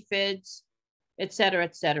 aphids, et cetera,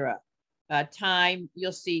 et cetera. Thyme,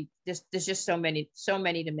 you'll see there's just so many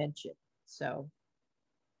to mention. So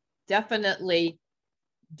definitely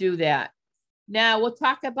do that. Now we'll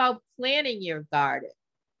talk about planting your garden.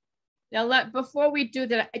 Now, before we do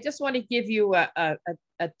that, I just want to give you a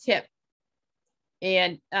tip.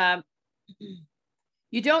 And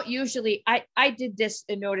you don't usually, I did this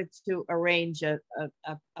in order to arrange a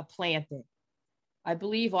planting. I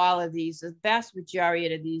believe all of these, the vast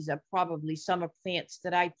majority of these are probably summer plants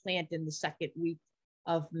that I plant in the second week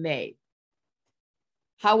of May.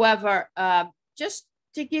 However, just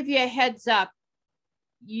to give you a heads up,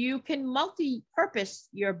 you can multi-purpose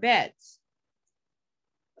your beds.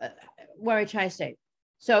 What am I trying to say?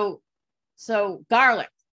 So garlic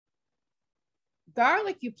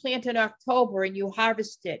you plant in October and you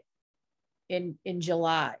harvest it in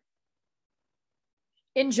July.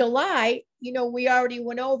 In July, you know, we already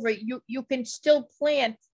went over, you can still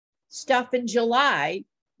plant stuff in July.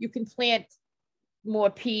 You can plant more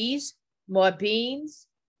peas, more beans.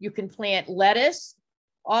 You can plant lettuce.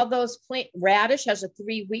 All those radish has a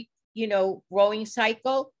 3-week, you know, growing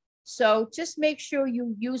cycle. So just make sure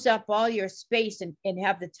you use up all your space and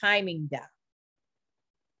have the timing down.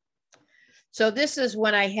 So this is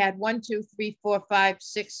when I had 1, 2, 3, 4, 5,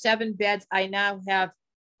 6, 7 beds. I now have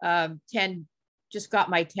 10, just got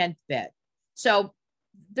my 10th bed. So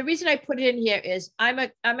the reason I put it in here is I'm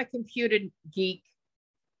a computer geek,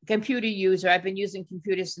 computer user. I've been using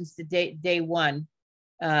computers since the day one.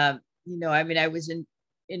 You know, I mean, I was in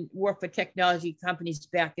work for technology companies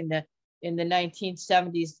back in the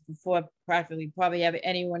 1970s, before probably have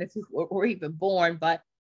anyone if you were even born. But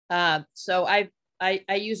so I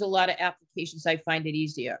use a lot of applications. I find it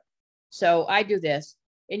easier. So I do this.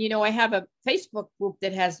 And, you know, I have a Facebook group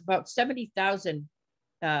that has about 70,000,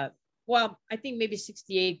 well, I think maybe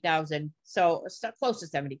 68,000. So close to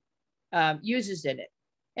 70 users in it.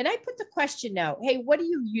 And I put the question out, hey, what do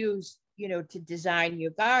you use, you know, to design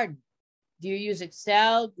your garden? Do you use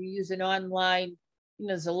Excel? Do you use an online? You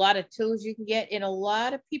know, there's a lot of tools you can get. And a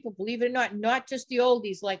lot of people, believe it or not just the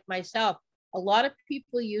oldies like myself, a lot of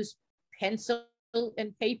people use pencil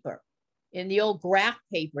and paper in the old graph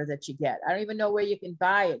paper that you get. I don't even know where you can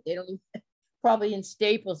buy it. They don't even, probably in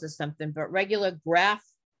Staples or something, but regular graph,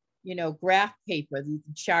 you know, graph paper, you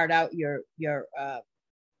can chart out your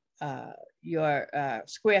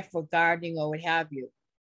square foot gardening or what have you.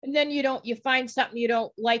 And then you find something you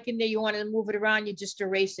don't like in there, you want to move it around, you just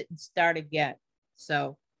erase it and start again.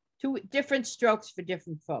 So 2 different strokes for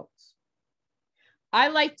different folks. I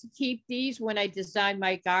like to keep these when I design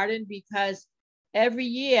my garden because every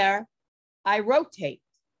year I rotate.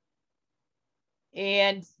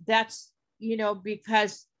 And that's, you know,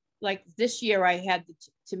 because like this year I had the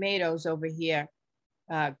tomatoes over here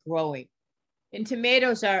growing. And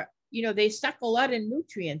tomatoes are, you know, they suck a lot of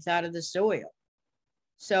nutrients out of the soil.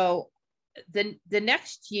 So the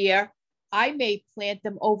next year I may plant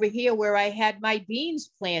them over here where I had my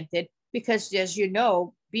beans planted, because as you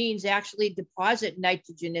know, beans actually deposit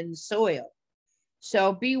nitrogen in the soil.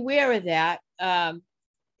 So beware of that. And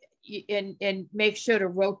make sure to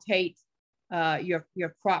rotate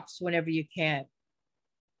your crops whenever you can.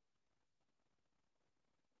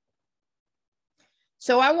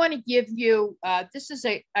 So I want to give you, this is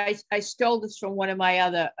I stole this from one of my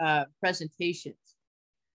other presentations,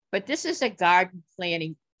 but this is a garden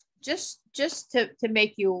planning, just to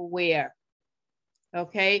make you aware,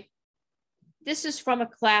 okay? This is from a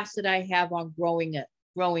class that I have on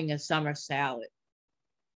growing a summer salad.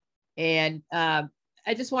 And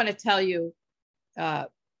I just want to tell you,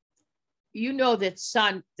 you know that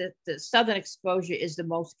the southern exposure is the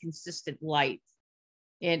most consistent light.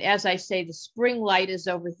 And as I say, the spring light is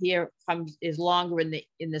over here, is longer in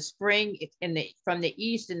the spring, from the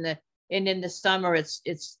east, and in the summer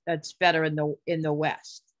it's better in the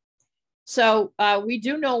west. So we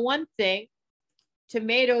do know one thing: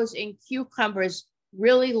 tomatoes and cucumbers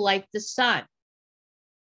really like the sun,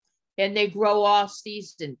 and they grow all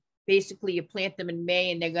season. Basically, you plant them in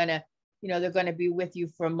May, and they're gonna they're going to be with you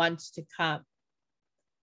for months to come.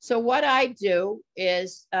 So what I do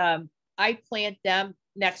is I plant them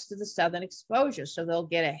next to the southern exposure, so they'll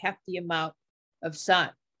get a hefty amount of sun,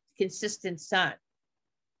 consistent sun.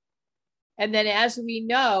 And then, as we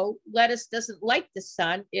know, lettuce doesn't like the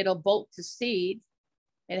sun. It'll bolt to seed.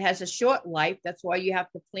 It has a short life. That's why you have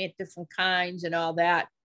to plant different kinds and all that.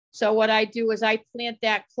 So what I do is I plant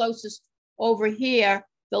that closest over here,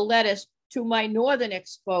 the lettuce, to my northern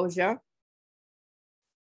exposure,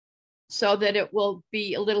 so that it will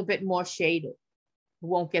be a little bit more shaded. It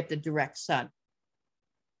won't get the direct sun.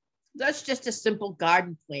 That's just a simple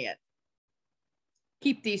garden plan.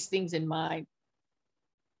 Keep these things in mind.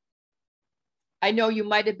 I know you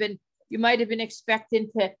might have been expecting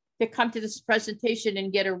to come to this presentation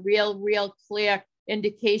and get a real clear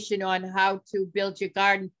indication on how to build your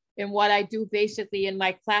garden. And what I do basically in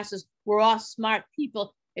my classes, we're all smart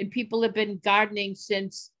people, and people have been gardening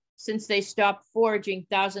since they stopped foraging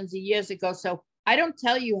thousands of years ago. So I don't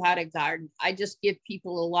tell you how to garden. I just give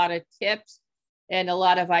people a lot of tips and a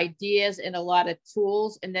lot of ideas and a lot of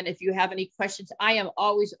tools. And then if you have any questions, I am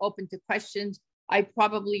always open to questions. I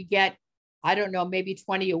probably get, I don't know, maybe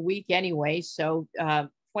 20 a week anyway. So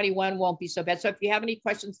 21 won't be so bad. So if you have any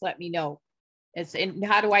questions, let me know. And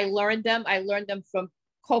how do I learn them? I learned them from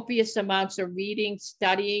copious amounts of reading,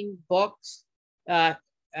 studying, books,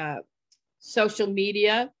 social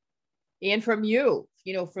media, and from you,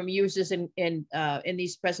 from users in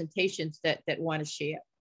these presentations that want to share.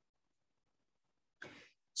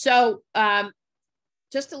 So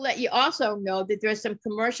just to let you also know that there's some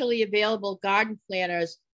commercially available garden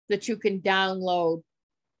planners that you can download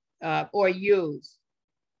or use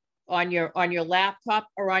on your laptop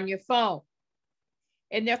or on your phone.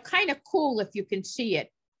 And they're kind of cool if you can see it.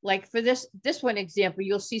 Like for this one example,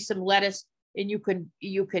 you'll see some lettuce, and you can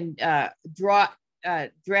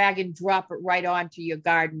drag and drop it right onto your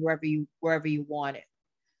garden wherever you want it.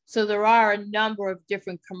 So there are a number of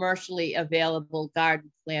different commercially available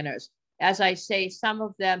garden planners. As I say, some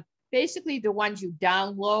of them, basically the ones you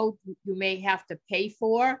download, you may have to pay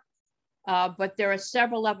for, but there are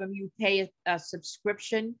several of them you pay a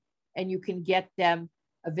subscription and you can get them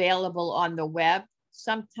available on the web.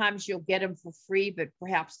 Sometimes you'll get them for free, but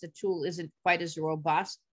perhaps the tool isn't quite as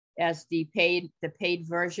robust as the paid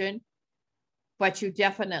version. But you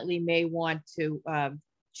definitely may want to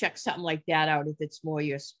check something like that out if it's more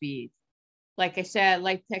your speed. Like I said, I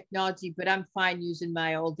like technology, but I'm fine using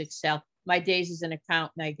my old Excel. My days as an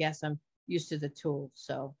accountant, I guess I'm used to the tool.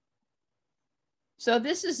 So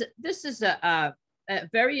this is a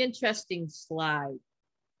very interesting slide.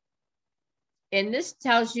 And this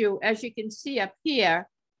tells you, as you can see up here,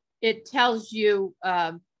 it tells you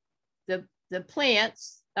the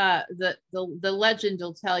plants. The legend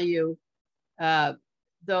will tell you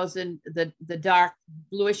those in the dark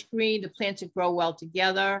bluish green, the plants that grow well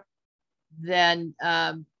together. Then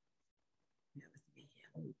let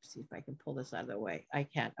me see if I can pull this out of the way. I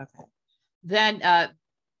can. Okay. Then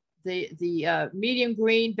the medium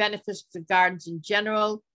green benefits the gardens in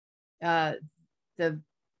general. The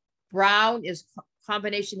brown is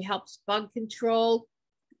combination helps bug control.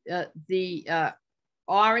 The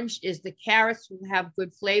orange is the carrots will have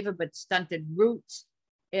good flavor but stunted roots.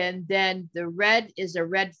 And then the red is a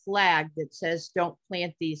red flag that says don't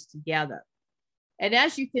plant these together. And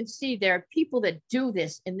as you can see, there are people that do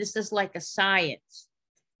this, and this is like a science.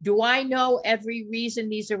 Do I know every reason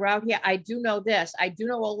these are out here? I do know this. I do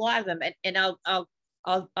know a lot of them, and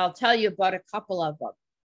I'll tell you about a couple of them.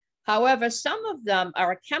 However, some of them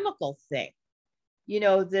are a chemical thing.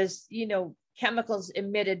 There's chemicals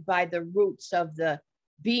emitted by the roots of the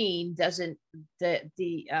bean doesn't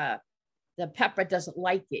the pepper doesn't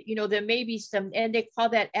like it. There may be some, and they call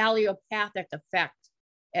that allelopathic effect.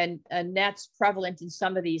 And that's prevalent in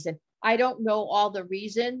some of these. And I don't know all the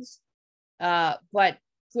reasons, but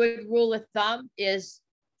good rule of thumb is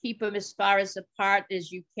keep them as far as apart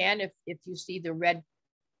as you can if you see the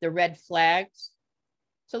red flags.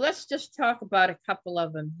 So let's just talk about a couple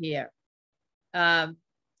of them here.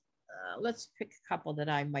 Let's pick a couple that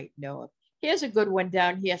I might know of. Here's a good one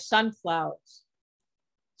down here, sunflowers.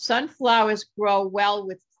 Sunflowers grow well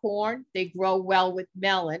with corn. They grow well with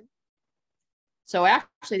melon. So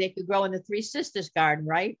actually they could grow in the Three Sisters garden,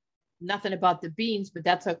 right? Nothing about the beans, but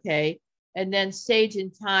that's okay. And then sage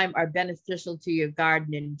and thyme are beneficial to your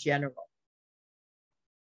garden in general.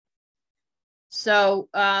 So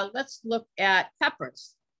let's look at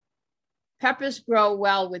peppers. Peppers grow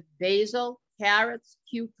well with basil, carrots,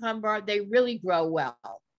 cucumber. They really grow well.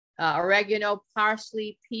 Oregano,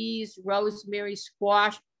 parsley, peas, rosemary,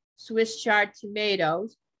 squash, Swiss chard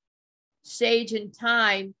tomatoes. Sage and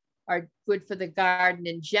thyme are good for the garden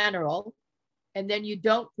in general. And then you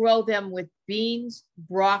don't grow them with beans,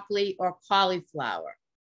 broccoli, or cauliflower.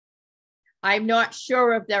 I'm not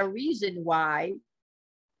sure of the reason why,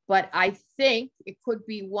 but I think it could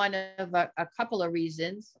be one of a couple of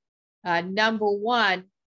reasons. Number one,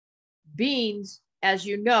 beans, as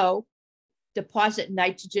you know, deposit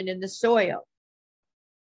nitrogen in the soil.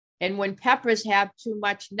 And when peppers have too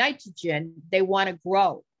much nitrogen, they want to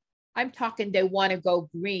grow. I'm talking they want to go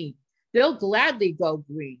green. They'll gladly go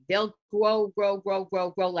green. They'll grow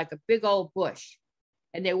like a big old bush.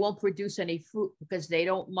 And they won't produce any fruit because they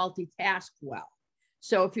don't multitask well.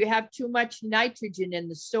 So if you have too much nitrogen in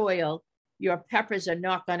the soil, your peppers are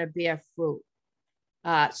not going to bear fruit.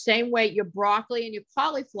 Same way, your broccoli and your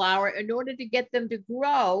cauliflower, in order to get them to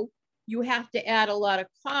grow, you have to add a lot of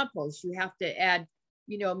compost. You have to add,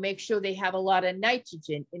 make sure they have a lot of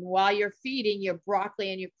nitrogen. And while you're feeding your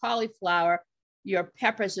broccoli and your cauliflower, your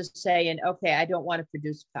peppers are saying, okay, I don't want to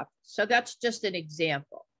produce peppers. So that's just an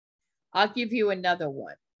example. I'll give you another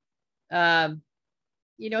one.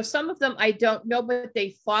 Some of them I don't know, but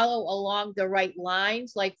they follow along the right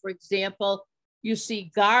lines. Like, for example, you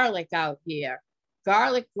see garlic out here.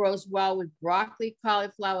 Garlic grows well with broccoli,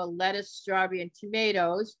 cauliflower, lettuce, strawberry, and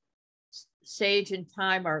tomatoes. Sage and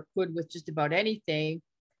thyme are good with just about anything,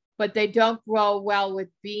 but they don't grow well with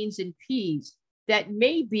beans and peas. That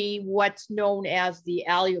may be what's known as the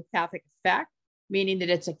allelopathic effect, meaning that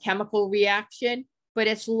it's a chemical reaction, but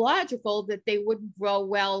it's logical that they wouldn't grow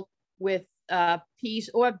well with peas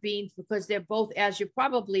or beans because they're both, as you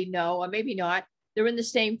probably know, or maybe not, they're in the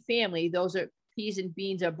same family. Those are peas and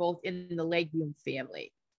beans are both in the legume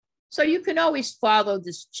family. So you can always follow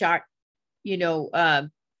this chart. You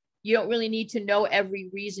don't really need to know every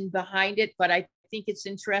reason behind it, but I think it's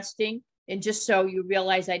interesting. And just so you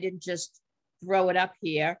realize I didn't just throw it up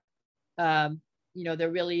here, there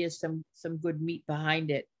really is some good meat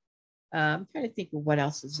behind it. I'm trying to think of what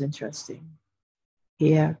else is interesting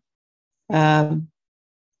here. Down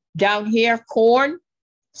here, corn.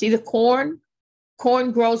 See the corn?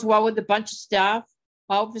 Corn grows well with a bunch of stuff.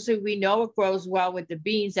 Obviously, we know it grows well with the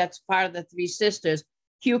beans. That's part of the three sisters.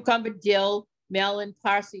 Cucumber, dill, melon,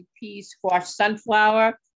 parsley, peas, squash,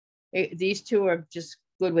 sunflower. These two are just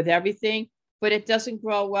good with everything, but it doesn't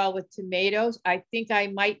grow well with tomatoes. I think I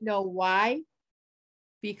might know why.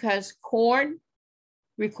 Because corn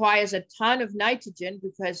requires a ton of nitrogen,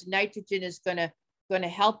 because nitrogen is going to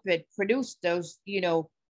help it produce those,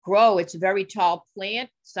 grow. It's a very tall plant.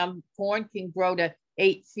 Some corn can grow to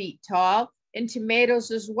 8 feet tall, and tomatoes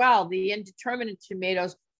as well. The indeterminate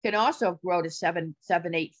tomatoes can also grow to 7,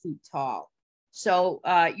 8 feet tall. So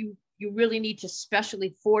you really need to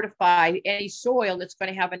specially fortify any soil that's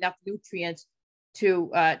going to have enough nutrients to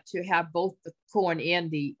have both the corn and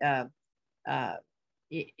the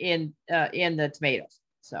in the tomatoes.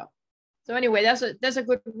 So anyway, that's a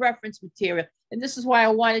good reference material. And this is why I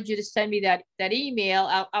wanted you to send me that email.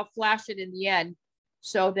 I'll flash it in the end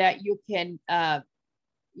so that you can,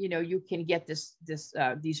 you can get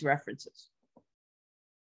these references.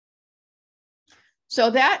 So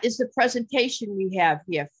that is the presentation we have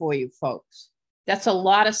here for you folks. That's a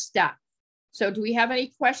lot of stuff. So do we have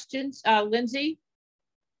any questions, Lindsay?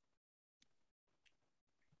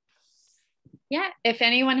 Yeah, if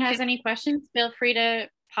anyone has any questions, feel free to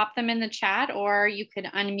pop them in the chat, or you could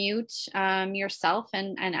unmute yourself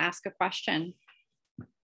and ask a question.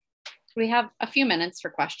 We have a few minutes for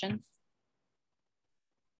questions.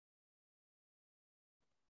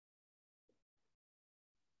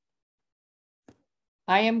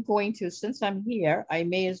 I am going to, since I'm here, I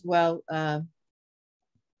may as well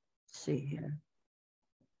see here.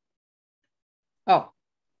 Oh,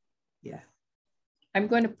 yeah. I'm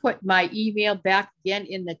going to put my email back again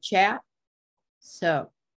in the chat.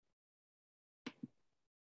 So,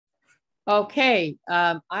 okay,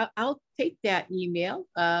 I'll take that email.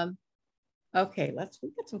 Okay, we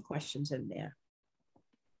get some questions in there.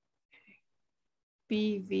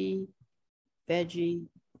 BV Veggie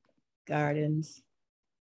Gardens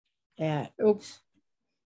at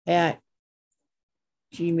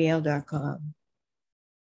gmail.com.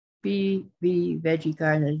 BV Veggie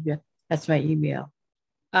Gardens, that's my email.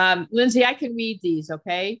 Lindsay, I can read these,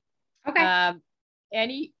 okay? Okay.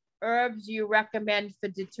 Any herbs you recommend for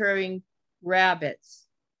deterring rabbits?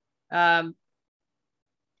 There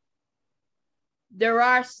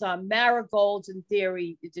are some marigolds in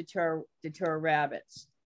theory deter rabbits.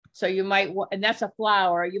 So you might, and that's a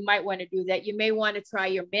flower, you might want to do that. You may want to try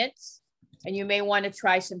your mints, and you may want to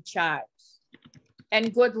try some chives.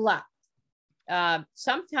 And good luck.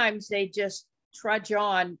 Sometimes they just trudge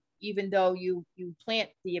on, even though you plant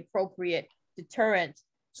the appropriate deterrent,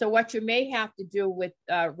 So what you may have to do with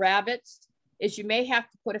rabbits is you may have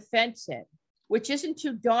to put a fence in, which isn't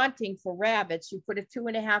too daunting for rabbits. You put a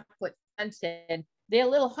 2.5-foot fence in. They're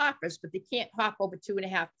little hoppers, but they can't hop over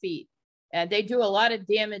 2.5 feet. And they do a lot of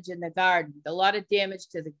damage in the garden, a lot of damage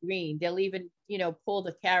to the green. They'll even, pull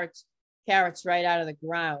the carrots right out of the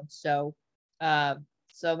ground. So, so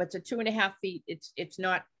if it's a 2.5 feet, it's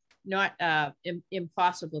not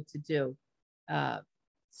impossible to do.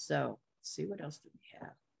 So let's see, what else do we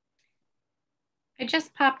have? I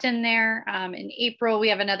just popped in there. In April, we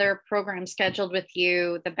have another program scheduled with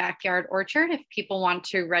you, the Backyard Orchard. If people want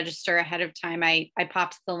to register ahead of time, I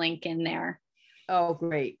popped the link in there. Oh,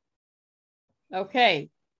 great. Okay.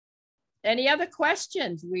 Any other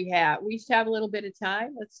questions we have? We have a little bit of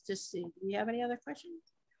time. Let's just see. Do we have any other questions?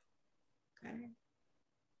 Okay.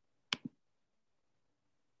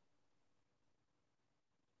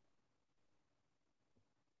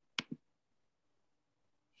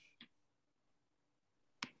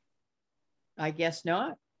 I guess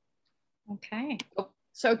not. Okay.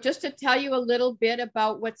 So just to tell you a little bit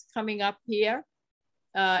about what's coming up here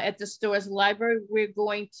at the Stores Library, we're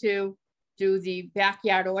going to do the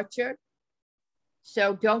backyard orchard.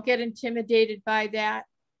 So don't get intimidated by that.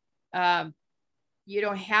 You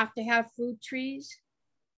don't have to have fruit trees.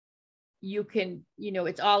 You can,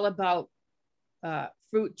 it's all about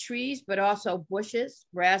fruit trees, but also bushes,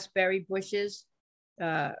 raspberry bushes,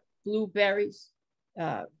 blueberries,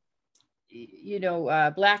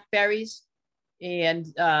 blackberries. And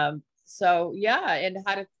so, yeah, and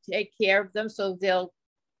how to take care of them so they'll,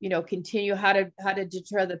 continue how to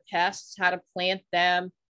deter the pests, how to plant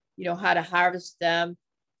them, how to harvest them.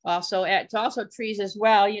 Also, it's also trees as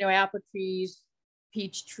well, apple trees,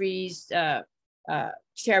 peach trees,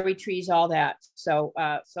 cherry trees, all that. So,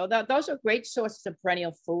 those are great sources of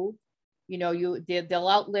perennial food. They'll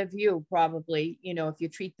outlive you probably, if you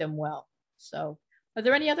treat them well. So, are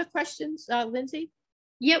there any other questions, Lindsay?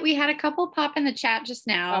 Yeah, we had a couple pop in the chat just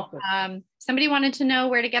now. Somebody wanted to know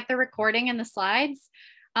where to get the recording and the slides.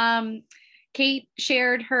 Kate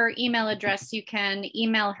shared her email address. You can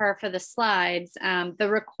email her for the slides. The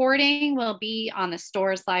recording will be on the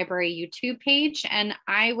Stores Library YouTube page, and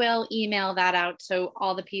I will email that out to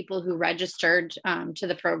all the people who registered to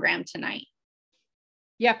the program tonight.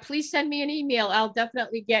 Yeah, please send me an email. I'll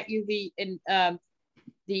definitely get you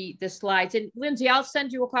the slides. And Lindsay, I'll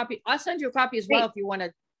send you a copy. I'll send you a copy as well if you want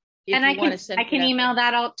to. And I can email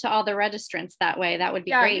that out to all the registrants that way. That would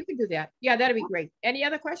be great. Yeah, you can do that. Yeah, that'd be great. Any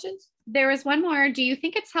other questions? There is one more. Do you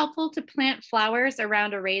think it's helpful to plant flowers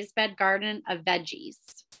around a raised bed garden of veggies?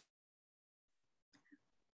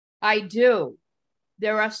 I do.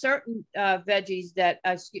 There are certain veggies that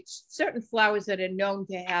certain flowers that are known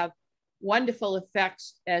to have wonderful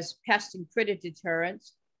effects as pest and critter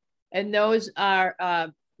deterrents. And those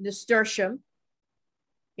are nasturtium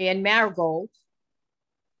and marigold.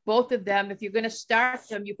 Both of them, if you're going to start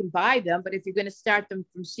them, you can buy them. But if you're going to start them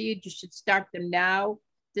from seed, you should start them now.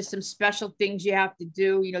 There's some special things you have to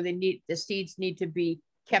do. The seeds need to be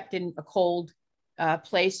kept in a cold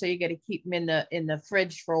place. So you got to keep them in the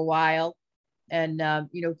fridge for a while. And,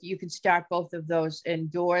 you can start both of those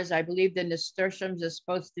indoors. I believe the nasturtiums are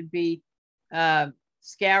supposed to be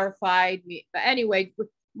scarified. But anyway,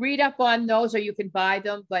 read up on those or you can buy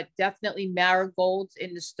them, but definitely marigolds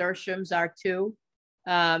and nasturtiums are two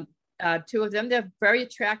of them. They're very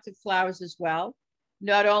attractive flowers as well.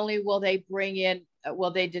 Not only will they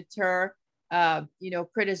deter,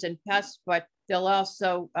 critters and pests, but they'll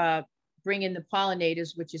also bring in the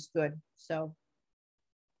pollinators, which is good. So.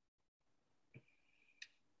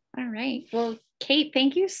 All right. Well, Kate,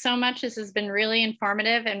 thank you so much. This has been really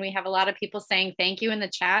informative, and we have a lot of people saying thank you in the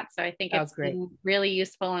chat. So I think it's been really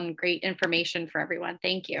useful and great information for everyone.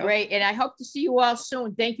 Thank you. Great. And I hope to see you all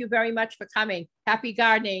soon. Thank you very much for coming. Happy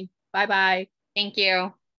gardening. Bye-bye. Thank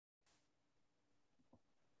you.